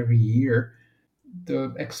feeling that every year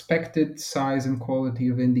the expected size and quality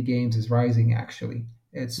of indie games is rising. Actually,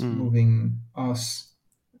 it's Mm. moving us,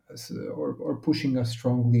 or pushing us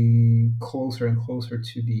strongly closer and closer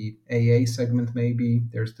to the AA segment. Maybe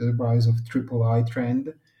there's the rise of triple I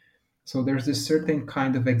trend. So there's this certain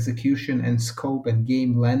kind of execution and scope and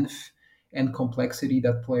game length and complexity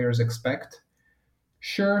that players expect.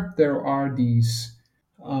 Sure, there are these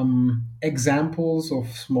examples of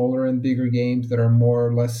smaller and bigger games that are more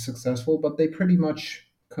or less successful, but they pretty much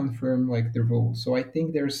confirm like the rule. So I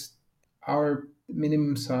think there's our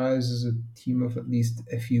minimum size is a team of at least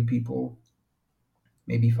a few people,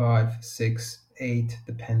 maybe five, six, eight,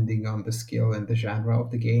 depending on the skill and the genre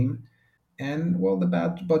of the game. And well, the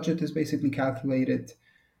bad budget is basically calculated.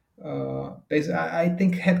 I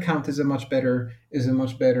think headcount is a much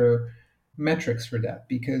better metrics for that,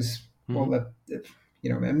 because well,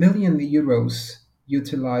 Mhm. a million euros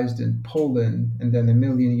utilized in Poland and then a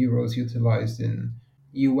million euros utilized in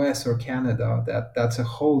US or Canada, that's a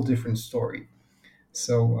whole different story.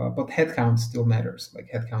 So, but headcount still matters. Like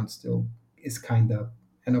headcount still is kind of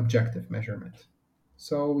an objective measurement.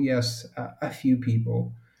 So yes, a few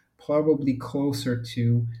people, probably closer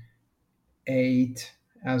to eight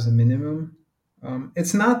as a minimum.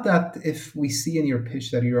 It's not that if we see in your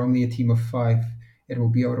pitch that you're only a team of five, it will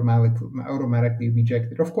be automatically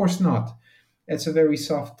rejected. Of course not. It's a very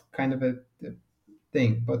soft kind of a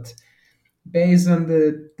thing. But based on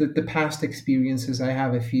the past experiences, I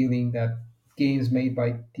have a feeling that games made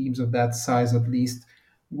by teams of that size, at least,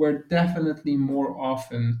 were definitely more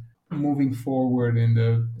often moving forward in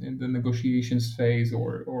the negotiations phase,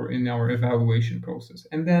 or in our evaluation process.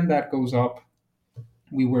 And then that goes up.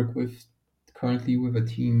 We work with currently with a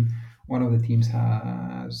team. One of the teams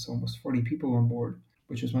has almost 40 people on board,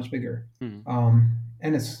 which is much bigger. Mm.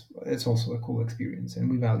 And it's also a cool experience, and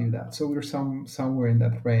we value that. So we're somewhere in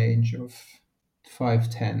that range of 5,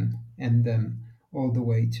 10, and then all the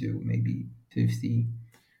way to maybe 50,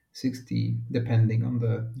 60, depending on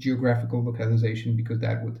the geographical localization, because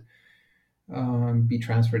that would be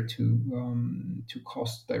transferred to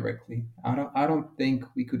cost directly. I don't think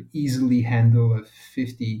we could easily handle a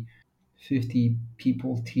 50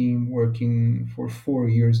 people team working for 4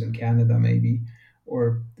 years in Canada, maybe,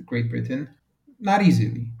 or Great Britain. Not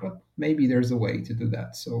easily, but maybe there's a way to do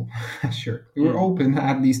that. So, sure, we were Mm. open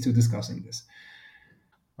at least to discussing this.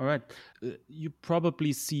 All right. You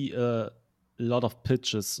probably see a a lot of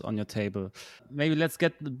pitches on your table. Maybe let's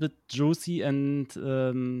get a bit juicy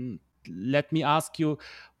and let me ask you,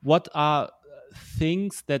 what are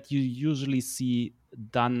things that you usually see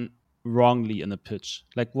done wrongly in a pitch?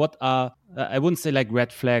 Like, what are, I wouldn't say like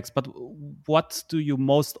red flags, but what do you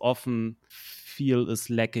most often feel is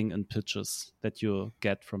lacking in pitches that you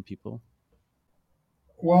get from people?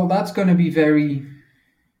 Well, that's going to be very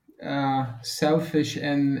selfish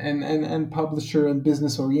and publisher and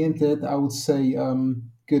business oriented. I would say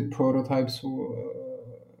good prototypes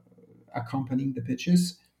accompanying the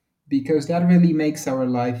pitches because that really makes our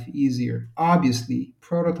life easier. Obviously,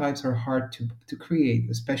 prototypes are hard to create,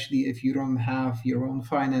 especially if you don't have your own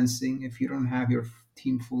financing, if you don't have your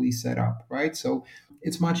team fully set up, right? So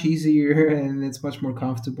it's much easier and it's much more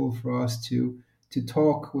comfortable for us to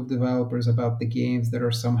talk with developers about the games that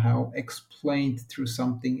are somehow explained through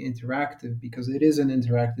something interactive because it is an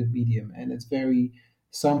interactive medium and it's very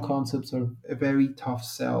some concepts are a very tough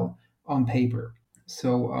sell on paper.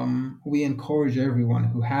 So we encourage everyone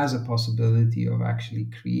who has a possibility of actually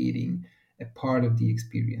creating a part of the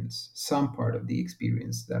experience, some part of the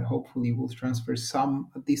experience that hopefully will transfer some,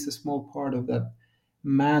 at least a small part of that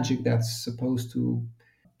magic that's supposed to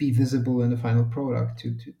be visible in the final product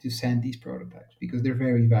to send these prototypes because they're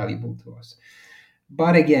very valuable to us.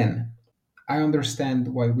 But again, I understand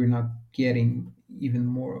why we're not getting even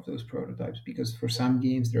more of those prototypes because for some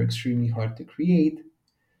games they're extremely hard to create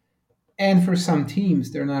and for some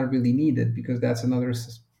teams they're not really needed because that's another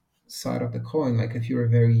side of the coin. Like if you're a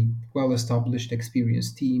very well established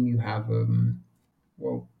experienced team, you have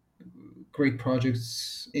well great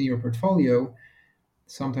projects in your portfolio,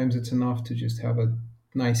 sometimes it's enough to just have a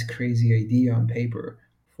nice crazy idea on paper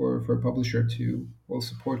for a publisher to well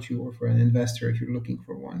support you, or for an investor if you're looking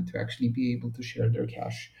for one to actually be able to share their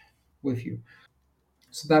cash with you.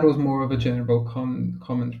 So that was more of a general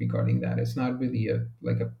comment regarding that. It's not really a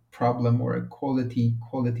like a problem or a quality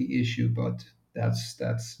issue, but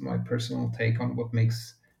that's my personal take on what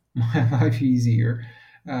makes my life easier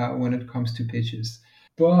when it comes to pitches.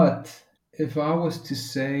 But if I was to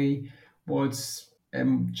say what's a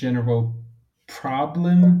general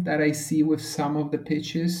problem that I see with some of the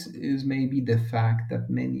pitches is maybe the fact that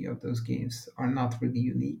many of those games are not really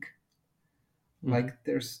unique. Hmm. Like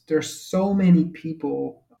there's so many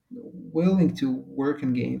people willing to work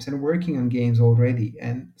in games and working on games already,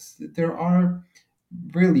 and there are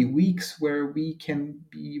really weeks where we can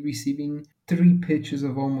be receiving three pitches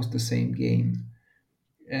of almost the same game,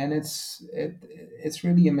 and it's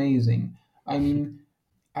really amazing. I mean,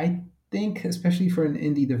 I think especially for an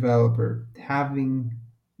indie developer, having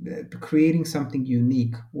creating something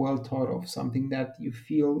unique, well thought of, something that you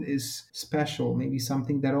feel is special, maybe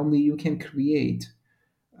something that only you can create,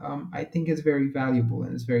 I think it's very valuable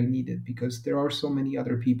and it's very needed because there are so many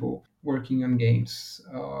other people working on games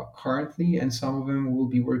currently, and some of them will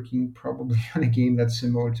be working probably on a game that's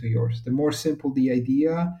similar to yours. The more simple the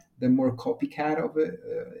idea, the more copycat of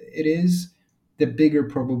it is, the bigger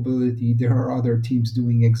probability there are other teams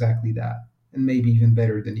doing exactly that, and maybe even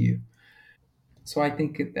better than you. So I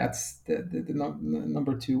think that's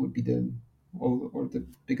number two would be or the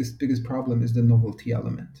biggest problem is the novelty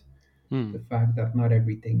element, the Hmm. fact that not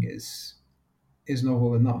everything is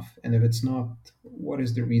novel enough, and if it's not, what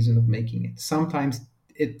is the reason of making it? Sometimes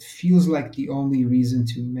it feels like the only reason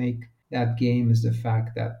to make that game is the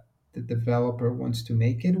fact that the developer wants to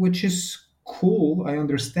make it, which is cool. I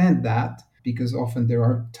understand that because often there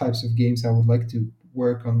are types of games I would like to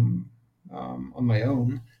work on my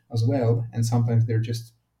own as well, and sometimes they're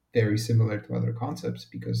just very similar to other concepts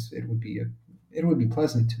because it would be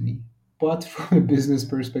pleasant to me, but from a business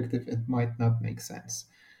perspective it might not make sense.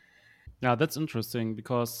 Yeah, that's interesting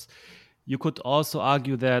because you could also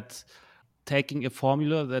argue that taking a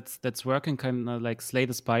formula that's working, kind of like Slay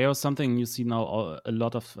the Spire or something. You see now a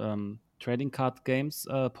lot of trading card games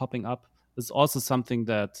popping up. Is also something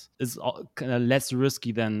that is kind of less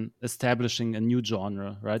risky than establishing a new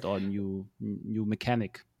genre, right, or a new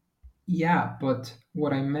mechanic. Yeah, but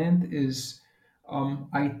what I meant is,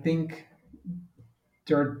 I think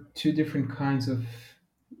there are two different kinds of,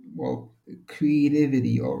 well,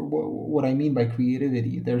 creativity, or what I mean by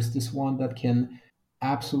creativity. There's this one that can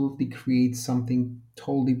absolutely create something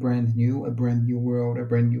totally brand new, a brand new world, a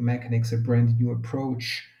brand new mechanics, a brand new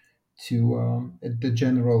approach to the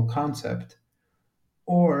general concept,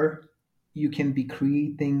 or you can be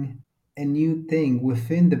creating a new thing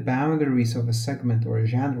within the boundaries of a segment or a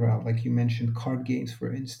genre, like you mentioned, card games,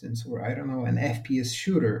 for instance, or I don't know, an FPS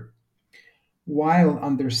shooter, while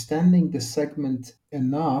understanding the segment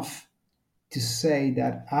enough to say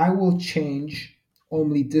that I will change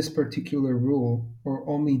only this particular rule or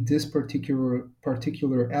only this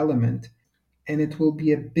particular element, and it will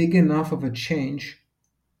be a big enough of a change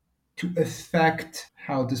to affect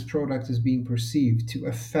how this product is being perceived, to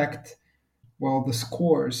affect, well, the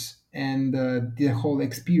scores and the whole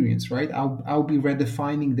experience, right? I'll be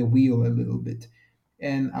redefining the wheel a little bit,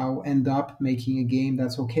 and I'll end up making a game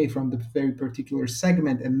that's okay from the very particular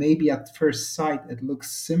segment, and maybe at first sight it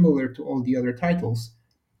looks similar to all the other titles,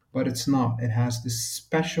 but it's not. It has this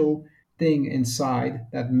special thing inside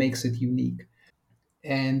that makes it unique.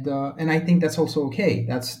 And I think that's also okay.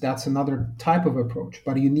 That's another type of approach.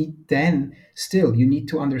 But you need, then still, you need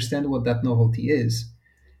to understand what that novelty is.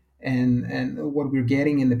 And what we're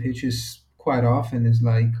getting in the pitches quite often is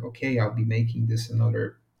like, okay, I'll be making this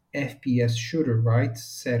another FPS shooter, right?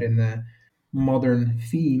 Set in a modern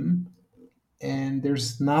theme, and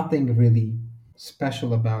there's nothing really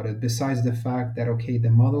special about it besides the fact that, okay, the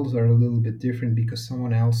models are a little bit different because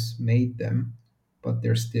someone else made them, but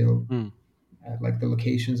they're still Mm. like the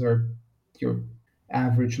locations are your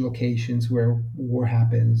average locations where war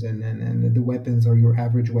happens, and the weapons are your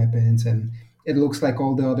average weapons, and it looks like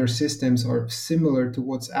all the other systems are similar to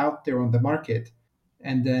what's out there on the market.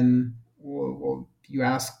 And then, well, you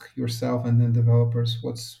ask yourself and then developers,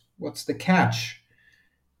 what's the catch?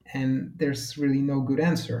 And there's really no good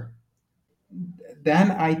answer.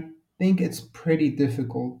 Then I think it's pretty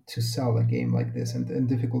difficult to sell a game like this, and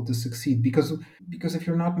difficult to succeed, because if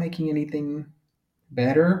you're not making anything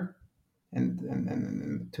better,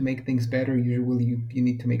 and to make things better, usually you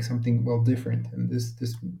need to make something, well, different, and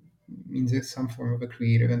this means it's some form of a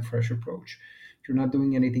creative and fresh approach. If you're not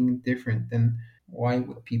doing anything different, then why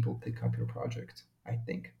would people pick up your project? I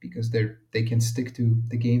think because they can stick to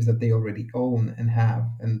the games that they already own and have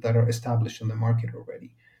and that are established on the market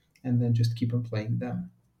already, and then just keep on playing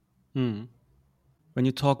them. Mm. When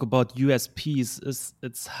you talk about USPs,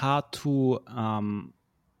 it's hard to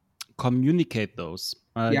communicate those.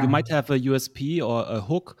 You Yeah, might have a USP or a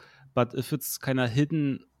hook, but if it's kind of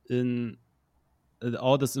hidden in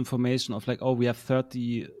all this information of like, oh, we have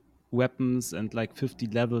 30 weapons and like 50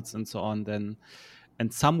 levels and so on, then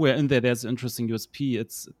and somewhere in there there's an interesting USP,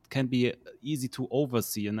 it can be easy to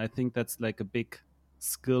oversee. And I think that's like a big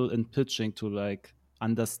skill in pitching, to like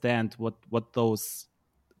understand what those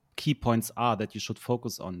key points are that you should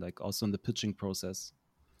focus on, like also in the pitching process.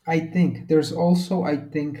 I think there's also, I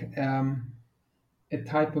think, a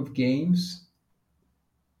type of games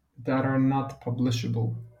that are not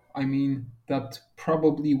publishable. I mean, that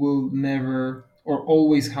probably will never or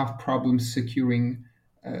always have problems securing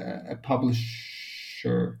a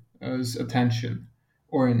publisher's attention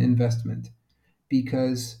or an investment,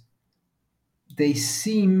 because they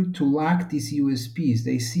seem to lack these USPs.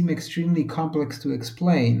 They seem extremely complex to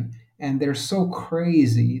explain, and they're so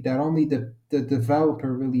crazy that only the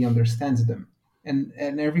developer really understands them. And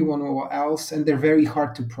everyone else, and they're very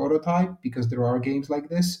hard to prototype because there are games like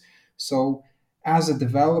this. So, as a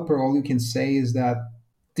developer, all you can say is that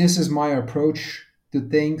this is my approach to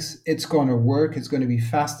things. It's going to work. It's going to be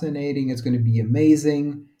fascinating. It's going to be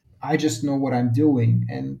amazing. I just know what I'm doing,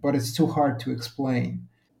 and but it's too hard to explain.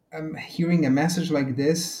 Hearing a message like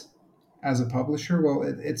this as a publisher, well,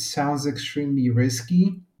 it sounds extremely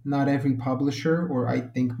risky. Not every publisher, or I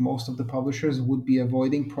think most of the publishers, would be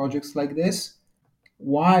avoiding projects like this.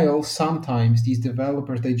 While sometimes these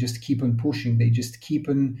developers, they just keep on pushing, they just keep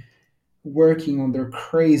on working on their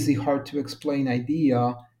crazy, hard to explain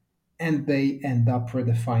idea, and they end up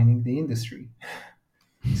redefining the industry.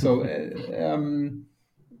 So,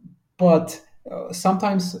 but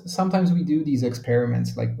sometimes we do these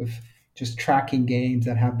experiments, like with just tracking games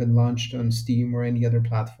that have been launched on Steam or any other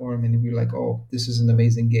platform, and we're like, oh, this is an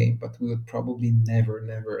amazing game, but we would probably never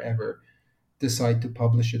ever decide to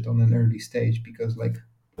publish it on an early stage, because like,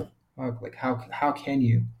 fuck, like how can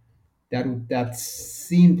you? That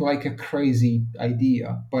seemed like a crazy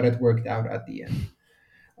idea, but it worked out at the end.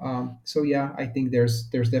 So yeah, I think there's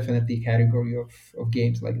definitely a category of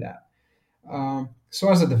games like that.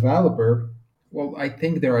 So as a developer, well, I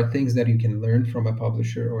think there are things that you can learn from a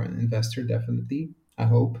publisher or an investor, definitely. I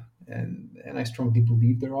hope, and I strongly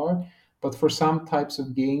believe there are. But for some types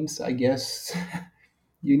of games, I guess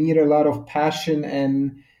you need a lot of passion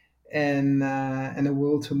and a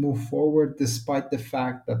will to move forward, despite the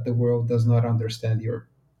fact that the world does not understand your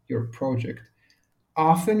project.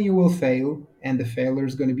 Often you will fail, and the failure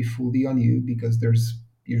is going to be fully on you because there's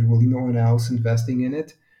usually no one else investing in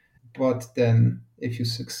it. But then if you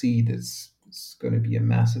succeed, it's going to be a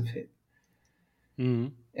massive hit,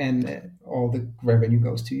 Mhm. and all the revenue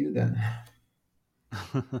goes to you then.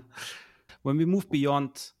 When we move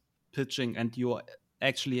beyond pitching and your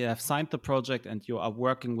actually have signed the project and you are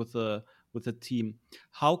working with a team,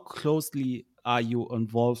 how closely are you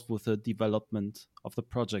involved with the development of the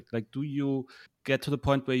project? Like, do you get to the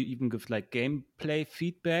point where you even give like gameplay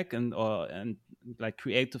feedback and like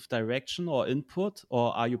creative direction or input,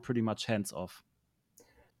 or are you pretty much hands off?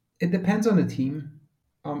 It depends on the team.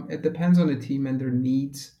 It depends on the team and their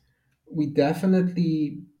needs. We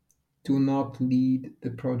definitely do not lead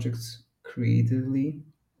the projects creatively.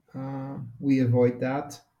 We avoid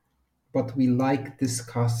that, but we like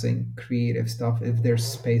discussing creative stuff if there's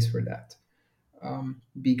space for that.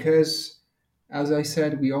 Because, as I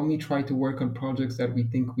said, we only try to work on projects that we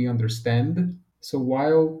think we understand. So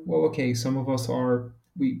while, well, okay, some of us are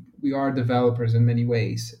we are developers in many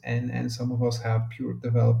ways, and some of us have pure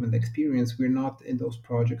development experience. We're not in those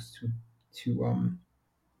projects to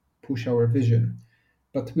push our vision,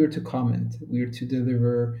 but we're to comment. We're to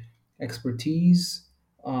deliver expertise,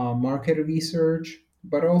 market research,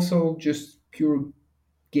 but also just pure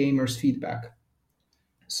gamers feedback.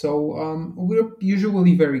 So we're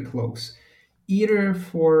usually very close, either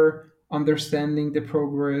for understanding the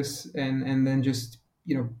progress and then just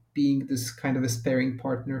being this kind of a sparring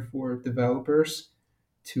partner for developers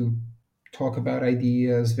to talk about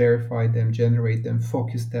ideas, verify them, generate them,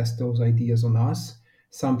 focus test those ideas on us.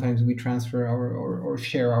 Sometimes we transfer or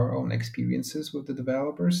share our own experiences with the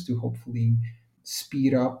developers to hopefully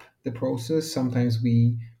speed up the process. Sometimes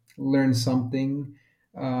we learn something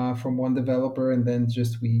from one developer and then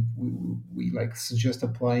just we like suggest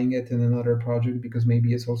applying it in another project because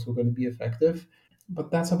maybe it's also going to be effective. But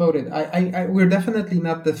that's about it. We're definitely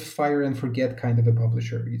not the fire and forget kind of a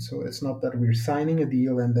publisher. So it's not that we're signing a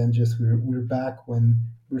deal and then just we're back when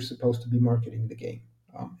we're supposed to be marketing the game.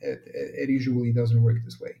 It usually doesn't work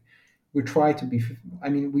this way. We try to be. I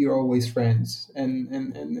mean, we are always friends, and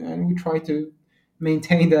we try to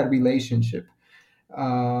maintain that relationship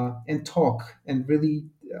and talk and really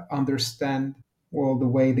understand well the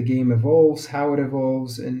way the game evolves, how it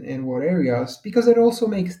evolves, and in what areas, because it also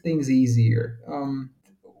makes things easier.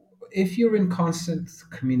 If you're in constant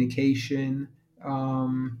communication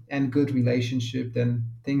and good relationship, then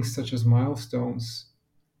things such as milestones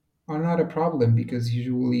are not a problem because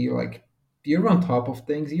usually like you're on top of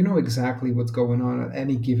things, you know exactly what's going on at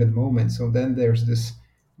any given moment. So then there's this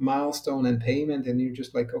milestone and payment, and you're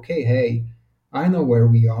just like, okay, hey, I know where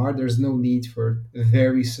we are. There's no need for a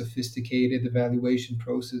very sophisticated evaluation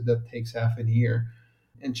process that takes half a year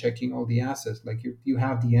and checking all the assets. Like you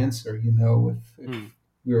have the answer, you know, Hmm. if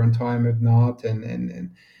we're on time, if not,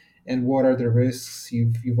 and what are the risks.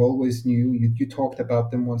 You've always knew. You talked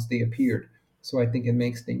about them once they appeared. So I think it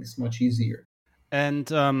makes things much easier.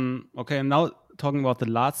 And okay, I'm now talking about the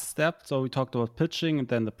last step. So we talked about pitching and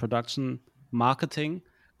then the production marketing.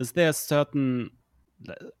 Is there a certain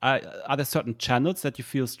are there certain channels that you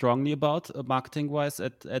feel strongly about marketing wise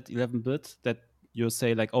at 11-bit that you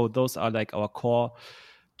say like, oh, those are like our core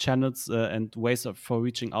channels and ways for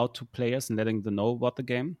reaching out to players and letting them know about the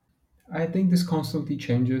game? I think this constantly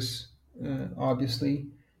changes. Obviously,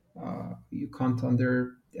 you can't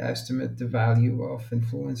underestimate the value of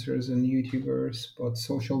influencers and YouTubers, but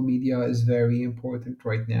social media is very important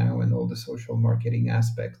right now, and all the social marketing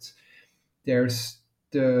aspects. There's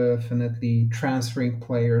definitely transferring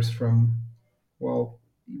players from well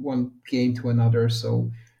one game to another.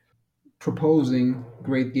 So proposing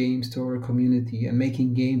great games to our community and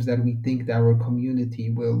making games that we think that our community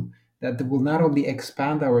will that will not only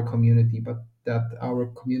expand our community but that our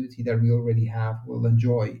community that we already have will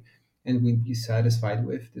enjoy and will be satisfied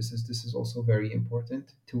with. This is also very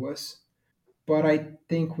important to us. But I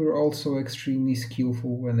think we're also extremely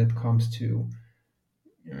skillful when it comes to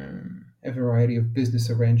a variety of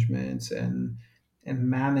business arrangements and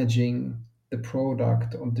managing the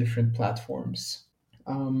product on different platforms,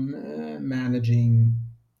 managing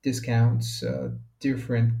discounts,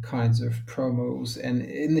 different kinds of promos and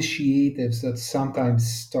initiatives that sometimes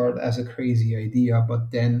start as a crazy idea,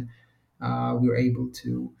 but then we're able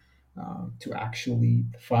to actually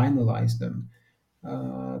finalize them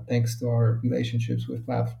thanks to our relationships with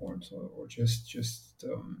platforms or just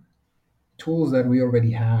tools that we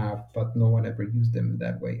already have, but no one ever used them in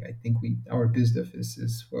that way. I think we our biz dev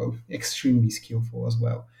is well extremely skillful as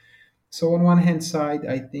well. So on one hand side,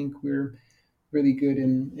 I think we're really good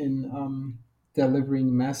in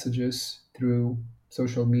delivering messages through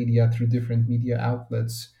social media, through different media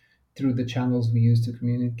outlets, through the channels we use to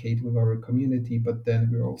communicate with our community. But then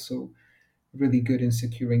we're also really good in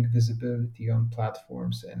securing visibility on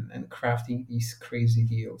platforms and crafting these crazy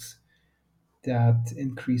deals that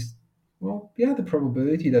increase well the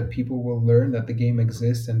probability that people will learn that the game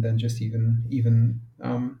exists and then just even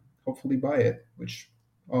hopefully buy it, which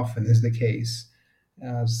often is the case,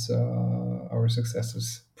 as our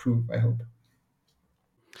successes prove, I hope.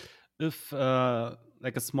 If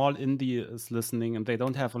like a small indie is listening and they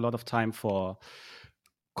don't have a lot of time for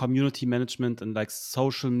community management and like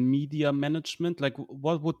social media management, like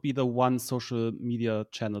what would be the one social media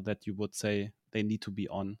channel that you would say they need to be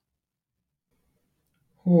on?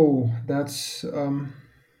 Oh, that's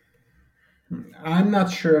I'm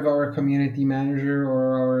not sure if our community manager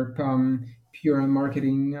or our PR and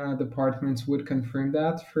marketing departments would confirm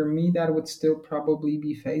that. For me, that would still probably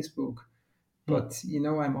be Facebook. Hmm. But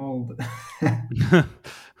I'm old.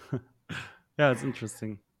 Yeah, it's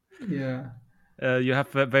interesting. Yeah. You have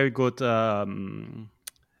very good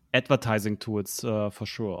advertising tools for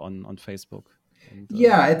sure on Facebook. And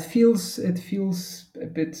Yeah, it feels a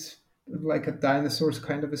bit like a dinosaurs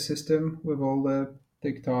kind of a system with all the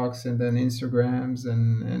TikToks and then Instagrams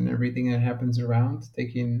and everything that happens around,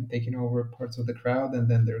 taking over parts of the crowd, and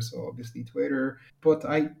then there's obviously Twitter. But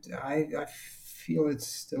I feel it's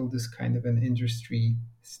still this kind of an industry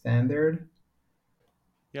standard.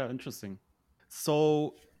 yeah, interesting.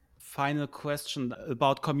 So, final question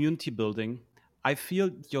about community building. I feel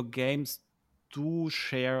your games do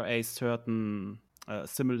share a certain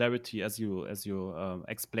similarity, as you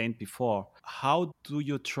explained before. How do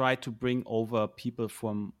you try to bring over people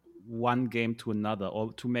from one game to another,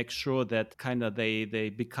 or to make sure that kind of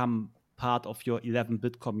they become part of your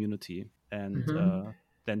 11-bit community and Hmm.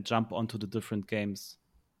 then jump onto the different games?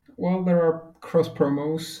 Well, there are cross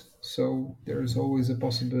promos, so there's always a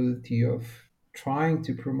possibility of trying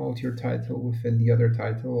to promote your title within the other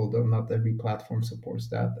title, although not every platform supports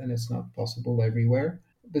that and it's not possible everywhere.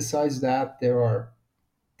 Besides that, there are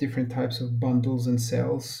different types of bundles and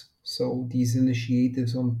sales. So these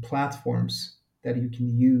initiatives on platforms that you can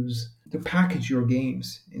use to package your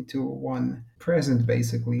games into one present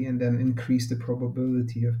basically, and then increase the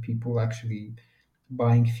probability of people actually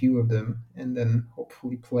buying few of them and then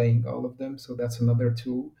hopefully playing all of them. So that's another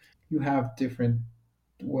tool. You have different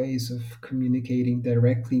ways of communicating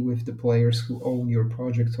directly with the players who own your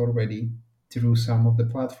project already through some of the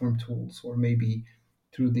platform tools, or maybe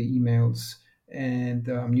through the emails and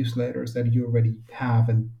newsletters that you already have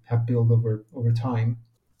and have built over time,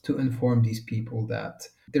 to inform these people that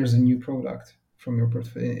there's a new product from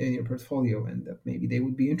in your portfolio and that maybe they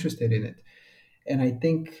would be interested in it. And I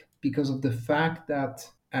think because of the fact that,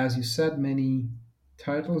 as you said, many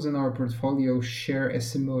titles in our portfolio share a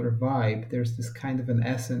similar vibe, there's this kind of an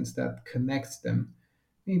essence that connects them.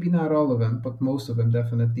 Maybe not all of them, but most of them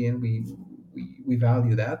definitely, and we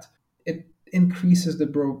value that. It increases the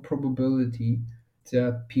probability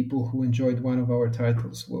that people who enjoyed one of our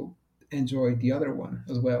titles will enjoy the other one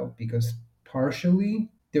as well, because partially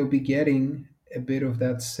they'll be getting a bit of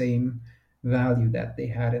that same value that they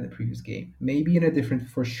had in the previous game. Maybe in a different,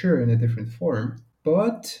 for sure, in a different form,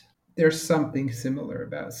 but there's something similar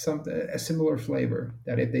about a similar flavor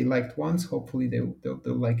that if they liked once, hopefully they'll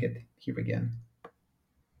like it here again.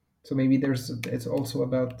 So maybe it's also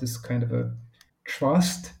about this kind of a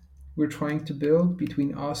trust we're trying to build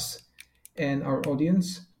between us and our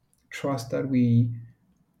audience. Trust that we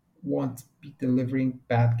won't be delivering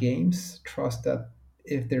bad games. Trust that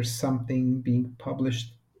if there's something being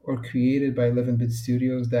published or created by 11-bit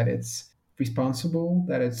studios, that it's responsible,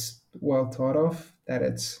 that it's well thought of, that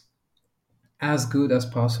it's as good as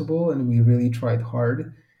possible, and we really tried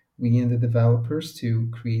hard, we and the developers, to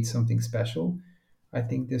create something special. I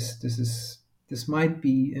think this might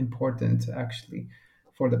be important actually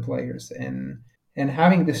for the players, and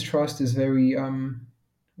having this trust is very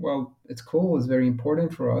well, it's cool, it's very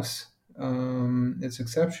important for us. It's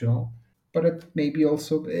exceptional, but it maybe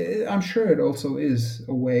also, I'm sure it also is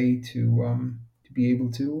a way to be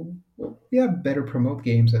able to, well, yeah, better promote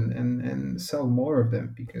games and sell more of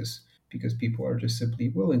them, because people are just simply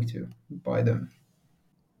willing to buy them.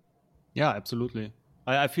 Yeah, absolutely.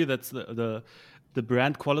 I feel that's the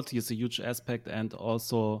brand quality is a huge aspect, and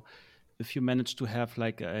also if you manage to have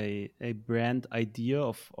like a brand idea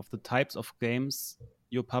of the types of games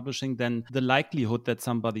you're publishing, then the likelihood that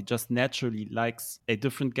somebody just naturally likes a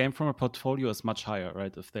different game from a portfolio is much higher,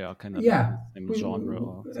 right? If they are kind of like in Yeah, the same genre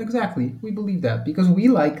or something. exactly. We believe that because we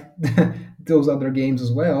like those other games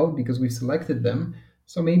as well, because we've selected them.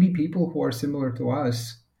 So maybe people who are similar to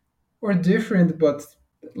us, or different but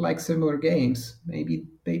like similar games, maybe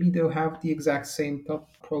they'll have the exact same thought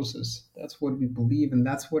process. That's what we believe, and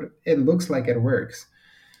that's what it looks like it works.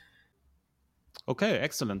 Okay,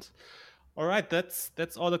 excellent. All right, that's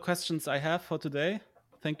all the questions I have for today.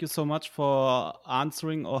 Thank you so much for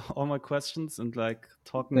answering all my questions and like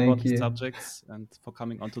talking about Thank these you. subjects and for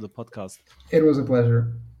coming onto the podcast. It was a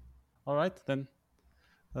pleasure. All right, then.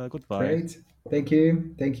 Goodbye. Great. Thank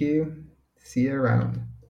you. Thank you. See you around.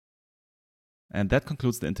 And that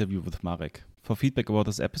concludes the interview with Marek. For feedback about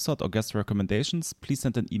this episode or guest recommendations, please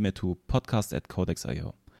send an email to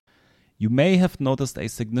podcast@codex.io. You may have noticed a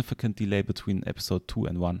significant delay between episode 2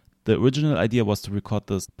 and 1. The original idea was to record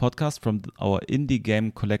this podcast from our indie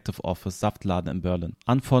game collective office Saftladen in Berlin.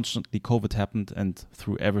 Unfortunately, COVID happened and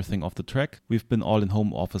threw everything off the track. We've been all in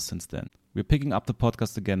home office since then. We're picking up the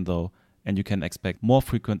podcast again though, and you can expect more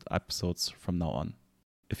frequent episodes from now on.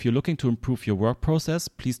 If you're looking to improve your work process,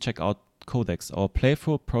 please check out Codex, our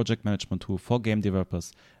playful project management tool for game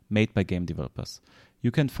developers made by game developers.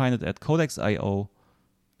 You can find it at codex.io.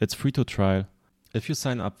 It's free to trial. If you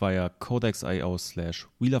sign up via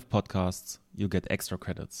codex.io/WeLovePodcasts, you'll get extra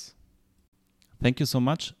credits. Thank you so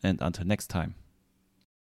much, and until next time.